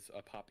 there is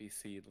a poppy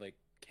seed like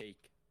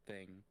cake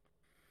thing.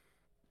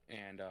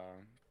 And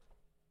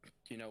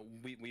you know,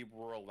 we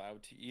were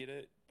allowed to eat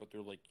it, but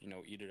they're like, you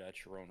know, eat it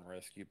at your own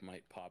risk. You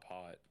might pop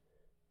hot.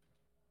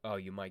 Oh,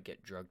 you might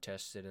get drug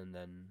tested and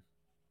then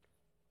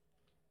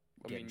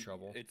in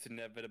trouble. It's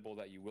inevitable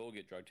that you will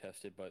get drug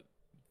tested, but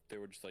they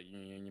were just like,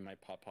 you might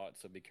pop hot,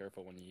 so be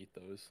careful when you eat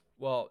those.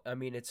 Well, I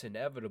mean, it's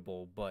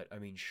inevitable, but I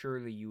mean,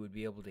 surely you would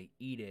be able to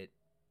eat it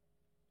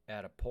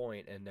at a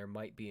point, and there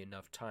might be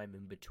enough time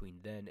in between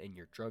then and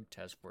your drug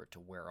test for it to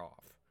wear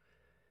off.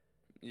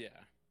 Yeah.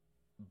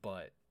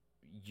 But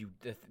you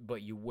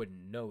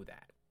wouldn't know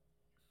that.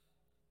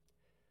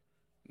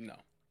 No.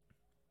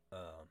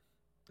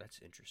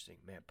 That's interesting,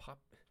 man.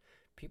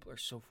 People are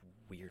so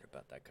weird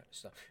about that kind of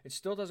stuff. It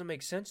still doesn't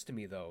make sense to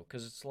me though,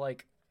 because it's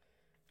like,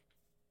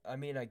 I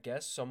mean, I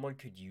guess someone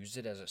could use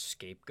it as a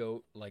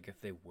scapegoat, like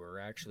if they were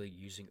actually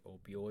using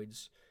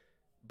opioids,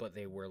 but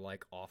they were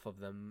like off of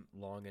them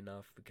long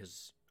enough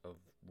because of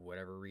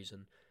whatever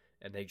reason,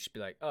 and they'd just be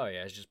like, "Oh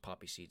yeah, it's just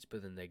poppy seeds,"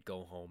 but then they'd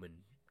go home and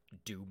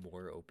do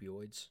more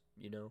opioids,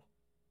 you know?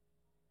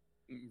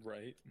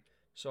 Right.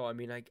 So I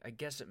mean, I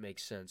guess it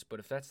makes sense, but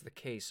if that's the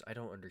case, I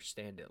don't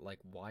understand it. Like,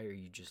 why are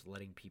you just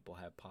letting people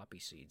have poppy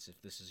seeds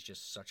if this is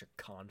just such a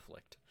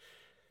conflict?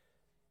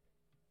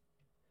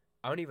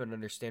 I don't even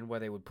understand why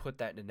they would put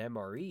that in an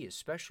MRE,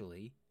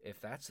 especially if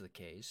that's the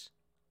case.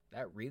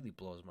 That really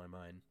blows my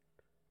mind.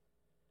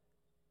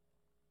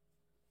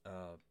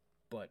 Uh,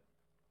 but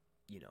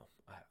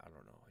I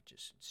don't know. It's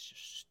just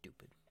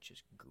stupid. It's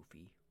just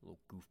goofy little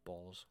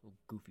goofballs, little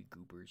goofy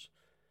goopers.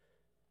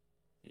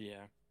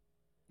 Yeah.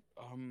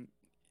 Um,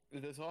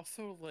 there's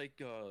also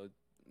like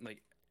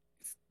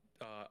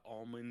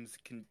almonds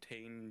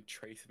contain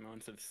trace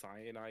amounts of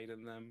cyanide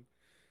in them.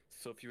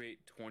 So if you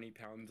ate 20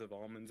 pounds of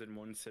almonds in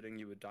one sitting,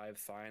 you would die of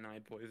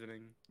cyanide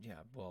poisoning.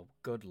 Yeah, well,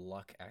 good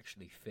luck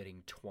actually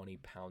fitting 20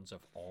 pounds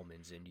of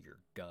almonds into your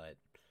gut.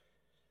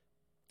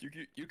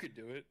 You could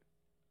do it.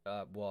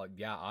 Well,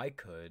 yeah, I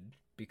could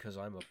because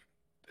I'm a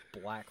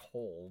black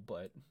hole,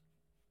 but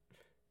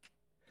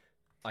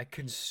I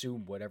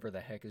consume whatever the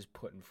heck is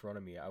put in front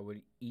of me. I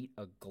would eat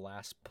a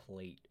glass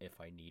plate if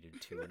I needed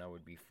to, and I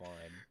would be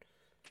fine.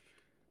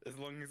 As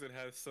long as it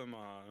has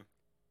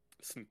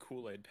some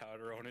Kool-Aid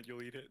powder on it,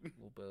 you'll eat it.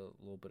 A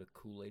little bit of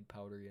Kool-Aid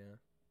powder, yeah.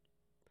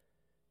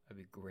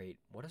 That'd be great.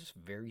 What is a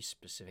very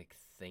specific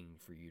thing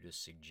for you to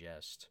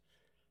suggest?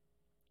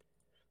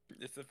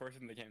 It's the first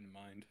thing that came to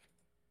mind.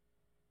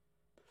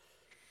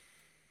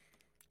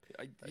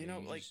 I, I you mean, know,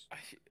 you like just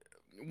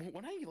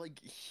when I like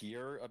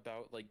hear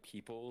about like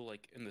people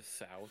like in the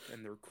South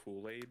and their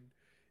Kool-Aid,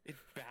 it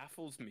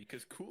baffles me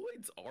because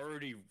Kool-Aid's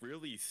already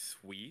really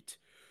sweet,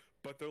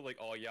 but they're like,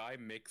 oh yeah, I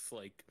mix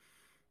like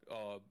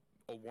uh,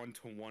 a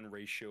 1-to-1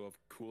 ratio of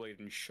Kool-Aid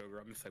and sugar.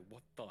 I'm just like,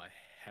 what the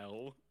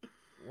hell?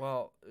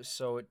 well,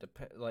 so it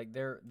depends. Like,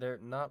 they're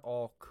not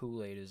all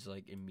Kool-Aid is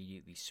like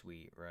immediately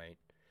sweet, right?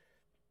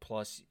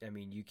 Plus, I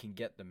mean, you can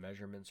get the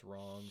measurements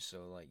wrong,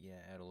 so like, yeah,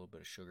 add a little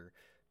bit of sugar.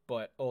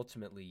 But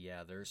ultimately,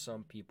 yeah, there's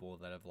some people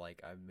that have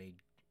like I've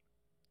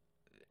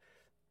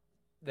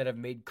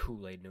made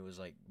Kool-Aid and it was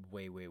like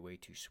way, way, way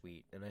too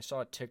sweet. And I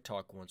saw a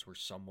TikTok once where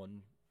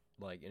someone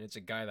like, and it's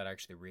a guy that I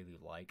actually really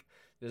like.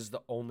 This is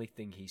the only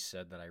thing he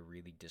said that I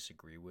really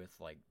disagree with,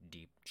 like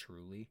deep,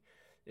 truly,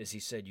 is he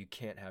said you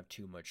can't have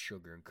too much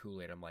sugar in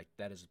Kool-Aid. I'm like,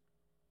 that is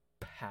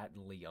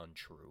patently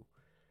untrue.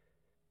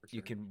 For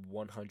You sure. can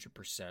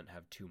 100%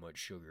 have too much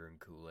sugar in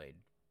Kool-Aid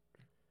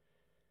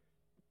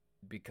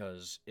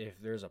because if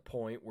there's a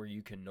point where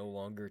you can no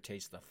longer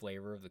taste the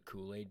flavor of the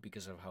Kool-Aid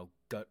because of how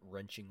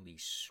gut-wrenchingly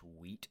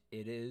sweet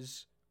it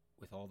is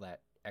with all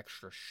that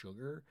extra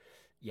sugar,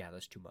 yeah,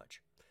 that's too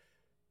much.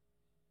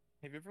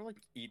 Have you ever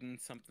like eaten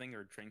something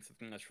or drank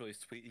something that's really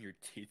sweet and your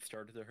teeth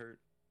started to hurt?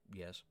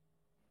 Yes.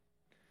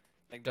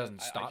 Like that,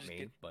 Doesn't I stop just me,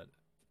 get but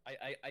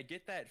I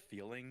get that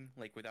feeling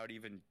like without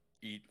even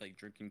eat like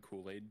drinking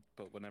Kool-Aid,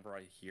 but whenever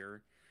I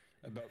hear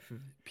about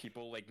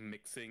people like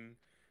mixing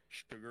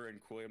sugar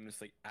and Kool-Aid, I'm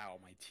just like, ow,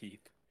 my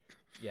teeth.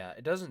 yeah,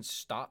 it doesn't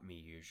stop me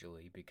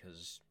usually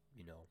because,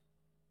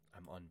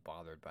 I'm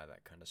unbothered by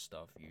that kind of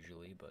stuff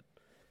usually, but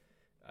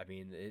I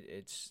mean,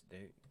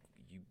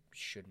 you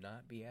should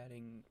not be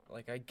adding.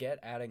 Like, I get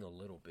adding a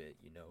little bit,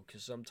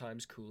 because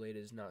sometimes Kool Aid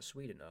is not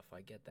sweet enough.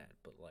 I get that,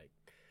 but like,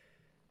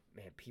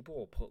 man, people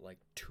will put like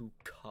 2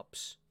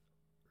 cups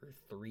or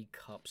 3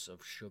 cups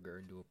of sugar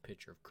into a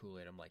pitcher of Kool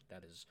Aid. I'm like,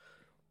 that is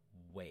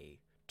way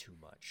too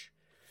much.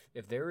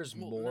 If there is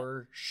Well, no,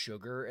 more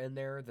sugar in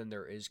there than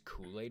there is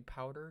Kool Aid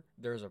powder,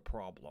 there's a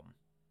problem.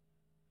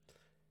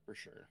 for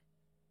sure.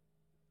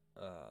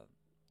 uh,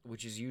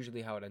 which is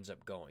usually how it ends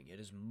up going.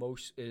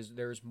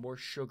 There's more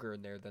sugar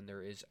in there than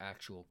there is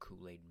actual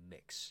Kool Aid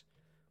mix,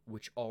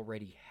 which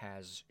already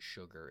has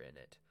sugar in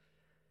it.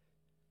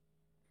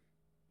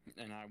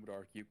 And I would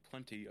argue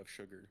plenty of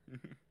sugar.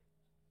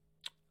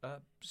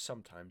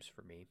 Sometimes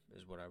for me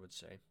is what I would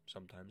say.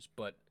 Sometimes,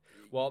 but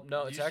well,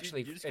 no, You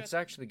just got it's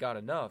actually got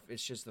enough.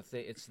 It's just the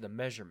thing. It's the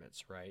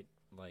measurements, right?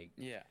 Like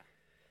yeah.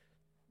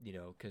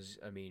 because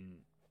I mean,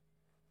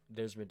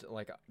 there's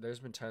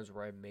been times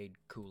where I made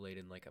Kool Aid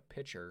in like a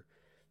pitcher,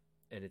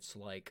 and it's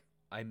like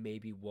I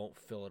maybe won't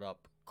fill it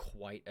up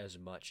quite as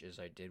much as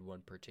I did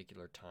one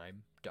particular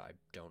time. I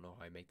don't know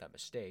how I make that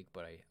mistake,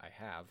 but I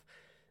have.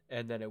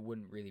 And then it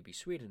wouldn't really be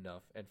sweet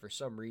enough. And for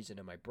some reason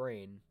in my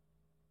brain,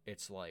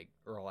 it's like,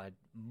 or I'll add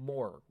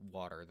more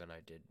water than I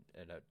did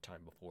at a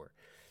time before.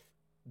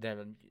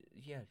 Then,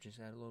 yeah, just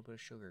add a little bit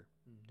of sugar.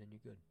 Then you're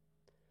good.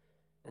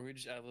 Or we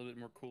just add a little bit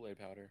more Kool-Aid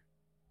powder.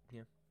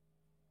 Yeah.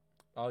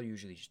 I'll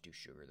usually just do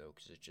sugar, though,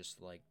 because it's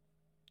just like,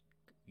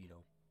 you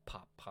know,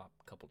 pop, pop,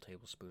 couple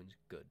tablespoons.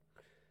 Good.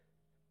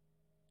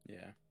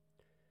 Yeah.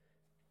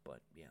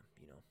 But yeah,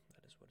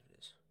 that is what it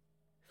is.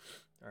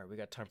 All right, we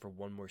got time for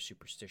one more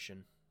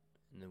superstition,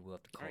 and then we'll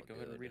have to All call right, it go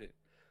good. ahead and read it.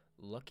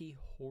 Lucky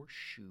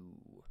horseshoe.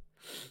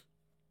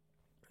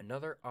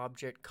 Another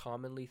object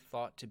commonly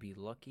thought to be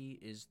lucky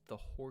is the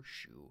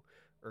horseshoe.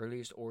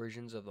 Earliest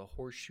origins of the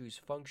horseshoe's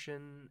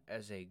function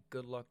as a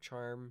good luck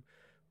charm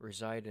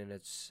reside in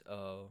its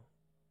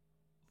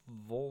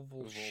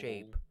volval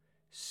shape,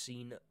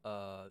 seen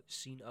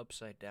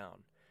upside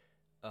down,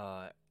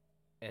 uh,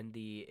 and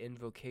the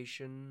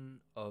invocation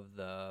of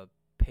the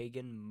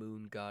pagan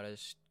moon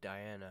goddess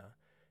Diana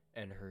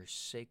and her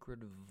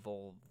sacred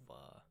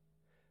vulva.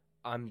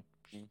 I'm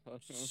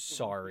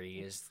sorry,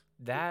 is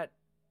that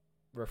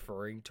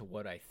referring to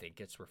what I think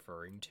it's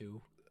referring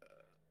to?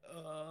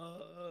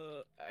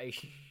 I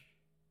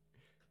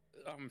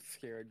I'm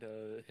scared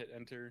to hit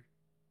enter.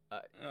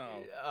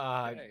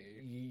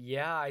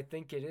 yeah, I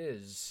think it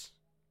is.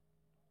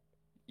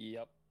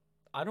 Yep.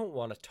 I don't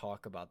want to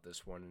talk about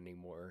this one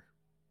anymore.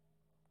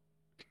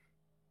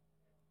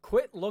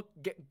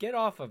 Get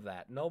off of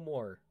that. No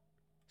more.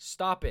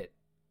 Stop it.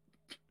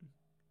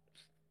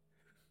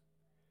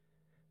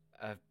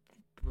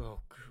 Oh,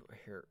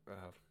 here.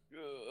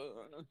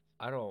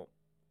 I don't.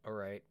 All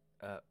right.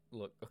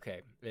 Look.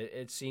 Okay.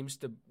 It seems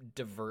to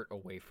divert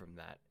away from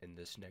that in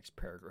this next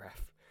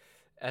paragraph.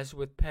 As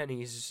with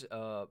pennies,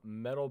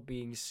 metal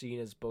being seen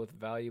as both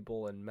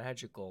valuable and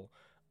magical,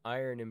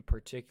 iron in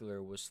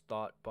particular was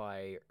thought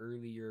by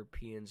early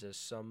Europeans as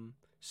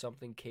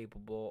something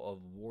capable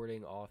of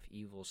warding off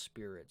evil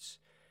spirits.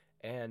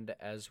 And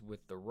as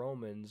with the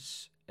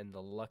Romans and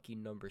the lucky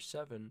number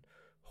 7,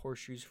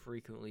 horseshoes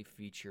frequently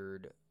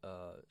featured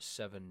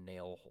 7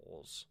 nail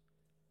holes.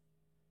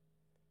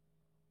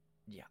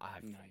 Yeah,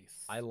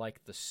 nice. I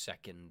like the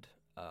second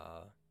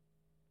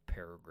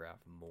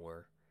paragraph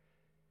more.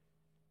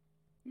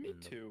 Me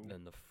too.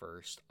 Than the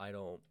first. I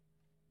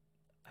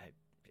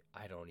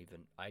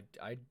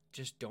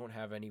just don't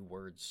have any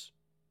words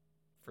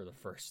for the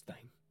first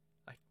thing.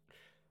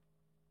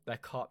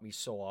 That caught me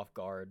so off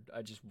guard.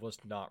 I just was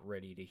not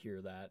ready to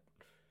hear that.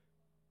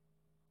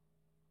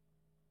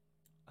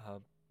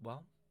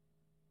 Well,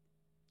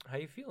 how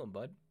you feeling,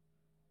 bud?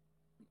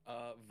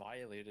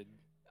 Violated.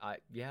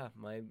 Yeah,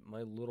 my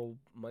little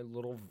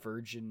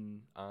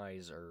virgin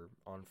eyes are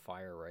on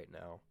fire right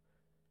now.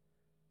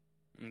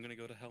 I'm gonna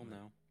go to hell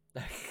now.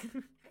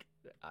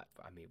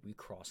 I mean, we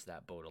crossed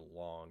that boat a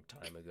long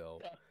time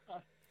ago.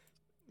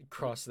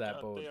 Crossed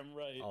that boat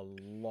right. a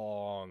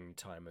long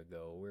time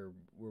ago.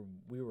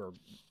 We were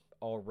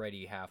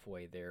already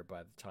halfway there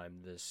by the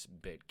time this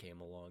bit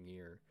came along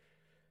here.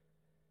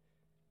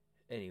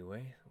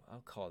 Anyway, we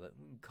can call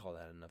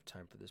that enough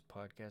time for this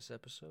podcast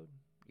episode.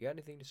 You got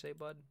anything to say,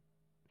 bud?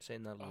 I'm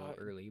saying that a little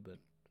early, but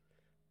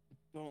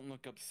don't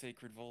look up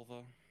sacred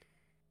vulva.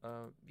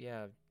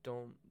 Yeah,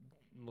 don't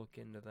look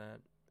into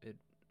that. It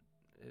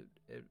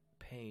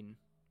pain.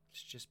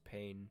 It's just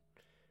pain.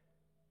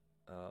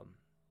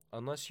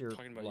 Unless you're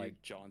talking about like you,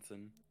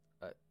 Johnson.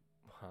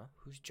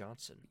 Who's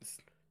Johnson?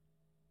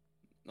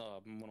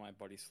 One of my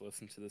buddies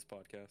listens to this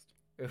podcast.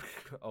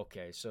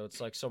 Okay, so it's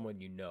like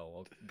someone you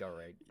know. All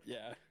right.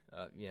 Yeah.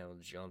 Yeah, well,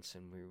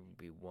 Johnson, we will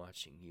be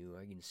watching you.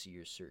 I can see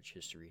your search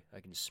history.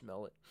 I can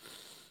smell it.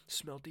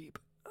 Smell deep.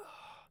 It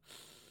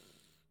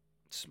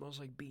smells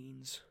like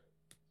beans.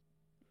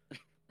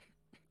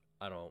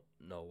 I don't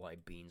know why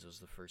beans was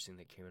the first thing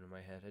that came into my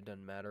head. It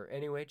doesn't matter.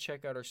 Anyway,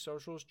 check out our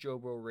socials.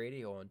 JoBro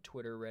Radio on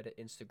Twitter, Reddit,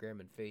 Instagram,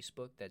 and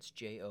Facebook. That's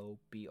JoBroRadio.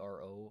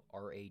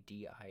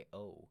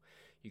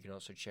 You can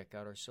also check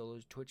out our solo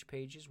Twitch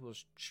pages. We'll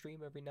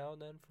stream every now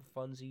and then for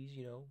funsies,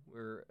 you know.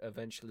 We're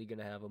eventually going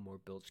to have a more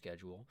built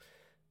schedule.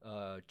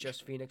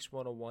 Just Phoenix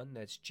 101.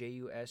 That's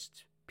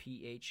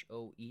JUSPHOENIX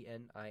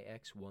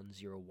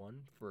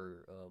 101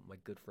 for my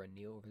good friend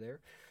Neil over there.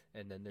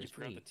 And then there's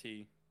me. You forgot the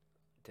T.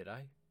 Did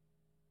I?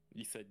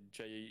 You said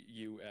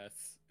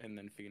JUS and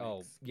then Phoenix.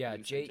 Oh, yeah,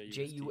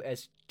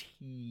 JUST.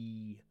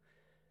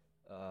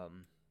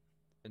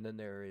 And then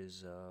there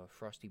is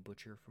Frosty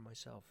Butcher for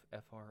myself.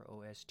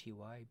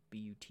 FROSTYBUTCHER.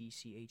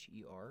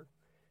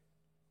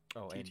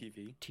 Oh, and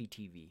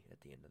TTV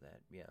at the end of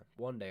that. Yeah.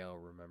 One day I'll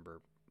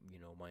remember,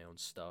 my own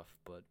stuff,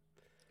 but...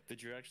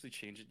 Did you actually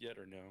change it yet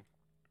or no?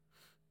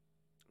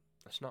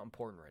 That's not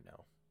important right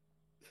now.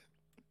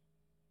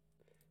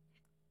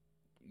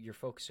 You're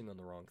focusing on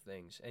the wrong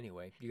things.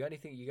 Anyway, you got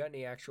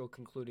any actual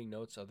concluding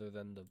notes other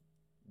than the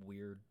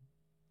weird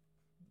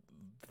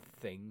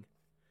thing?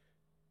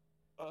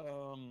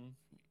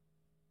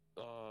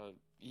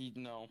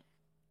 No.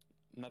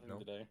 Nothing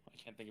today. I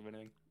can't think of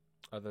anything.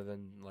 Other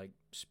than, like,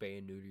 spay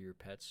and neuter your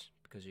pets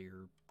because of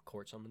your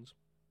court summons?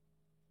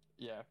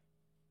 Yeah.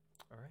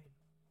 All right.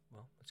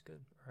 Well, that's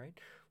good. All right.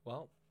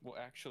 Well,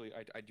 actually,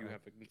 I do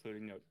have a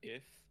concluding note.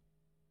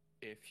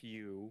 If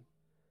you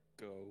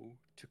go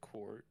to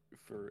court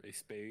for a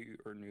spay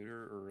or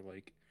neuter or,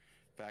 like,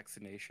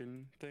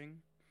 vaccination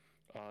thing,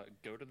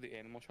 go to the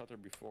animal shelter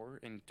before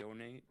and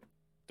donate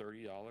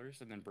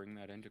 $30 and then bring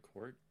that into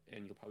court,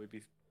 and you'll probably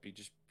be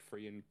just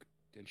free and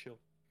chill.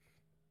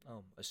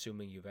 Oh,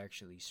 assuming you've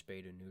actually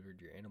spayed and neutered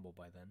your animal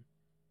by then.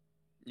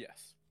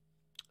 Yes.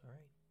 All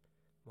right.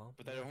 Well,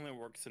 but that only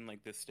works in,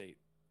 like, this state,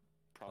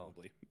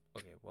 probably. Oh.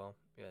 Okay, well,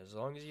 yeah, as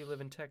long as you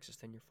live in Texas,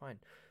 then you're fine.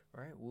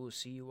 All right, we'll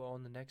see you all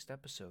in the next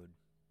episode.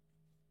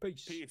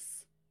 Peace.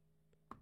 Peace.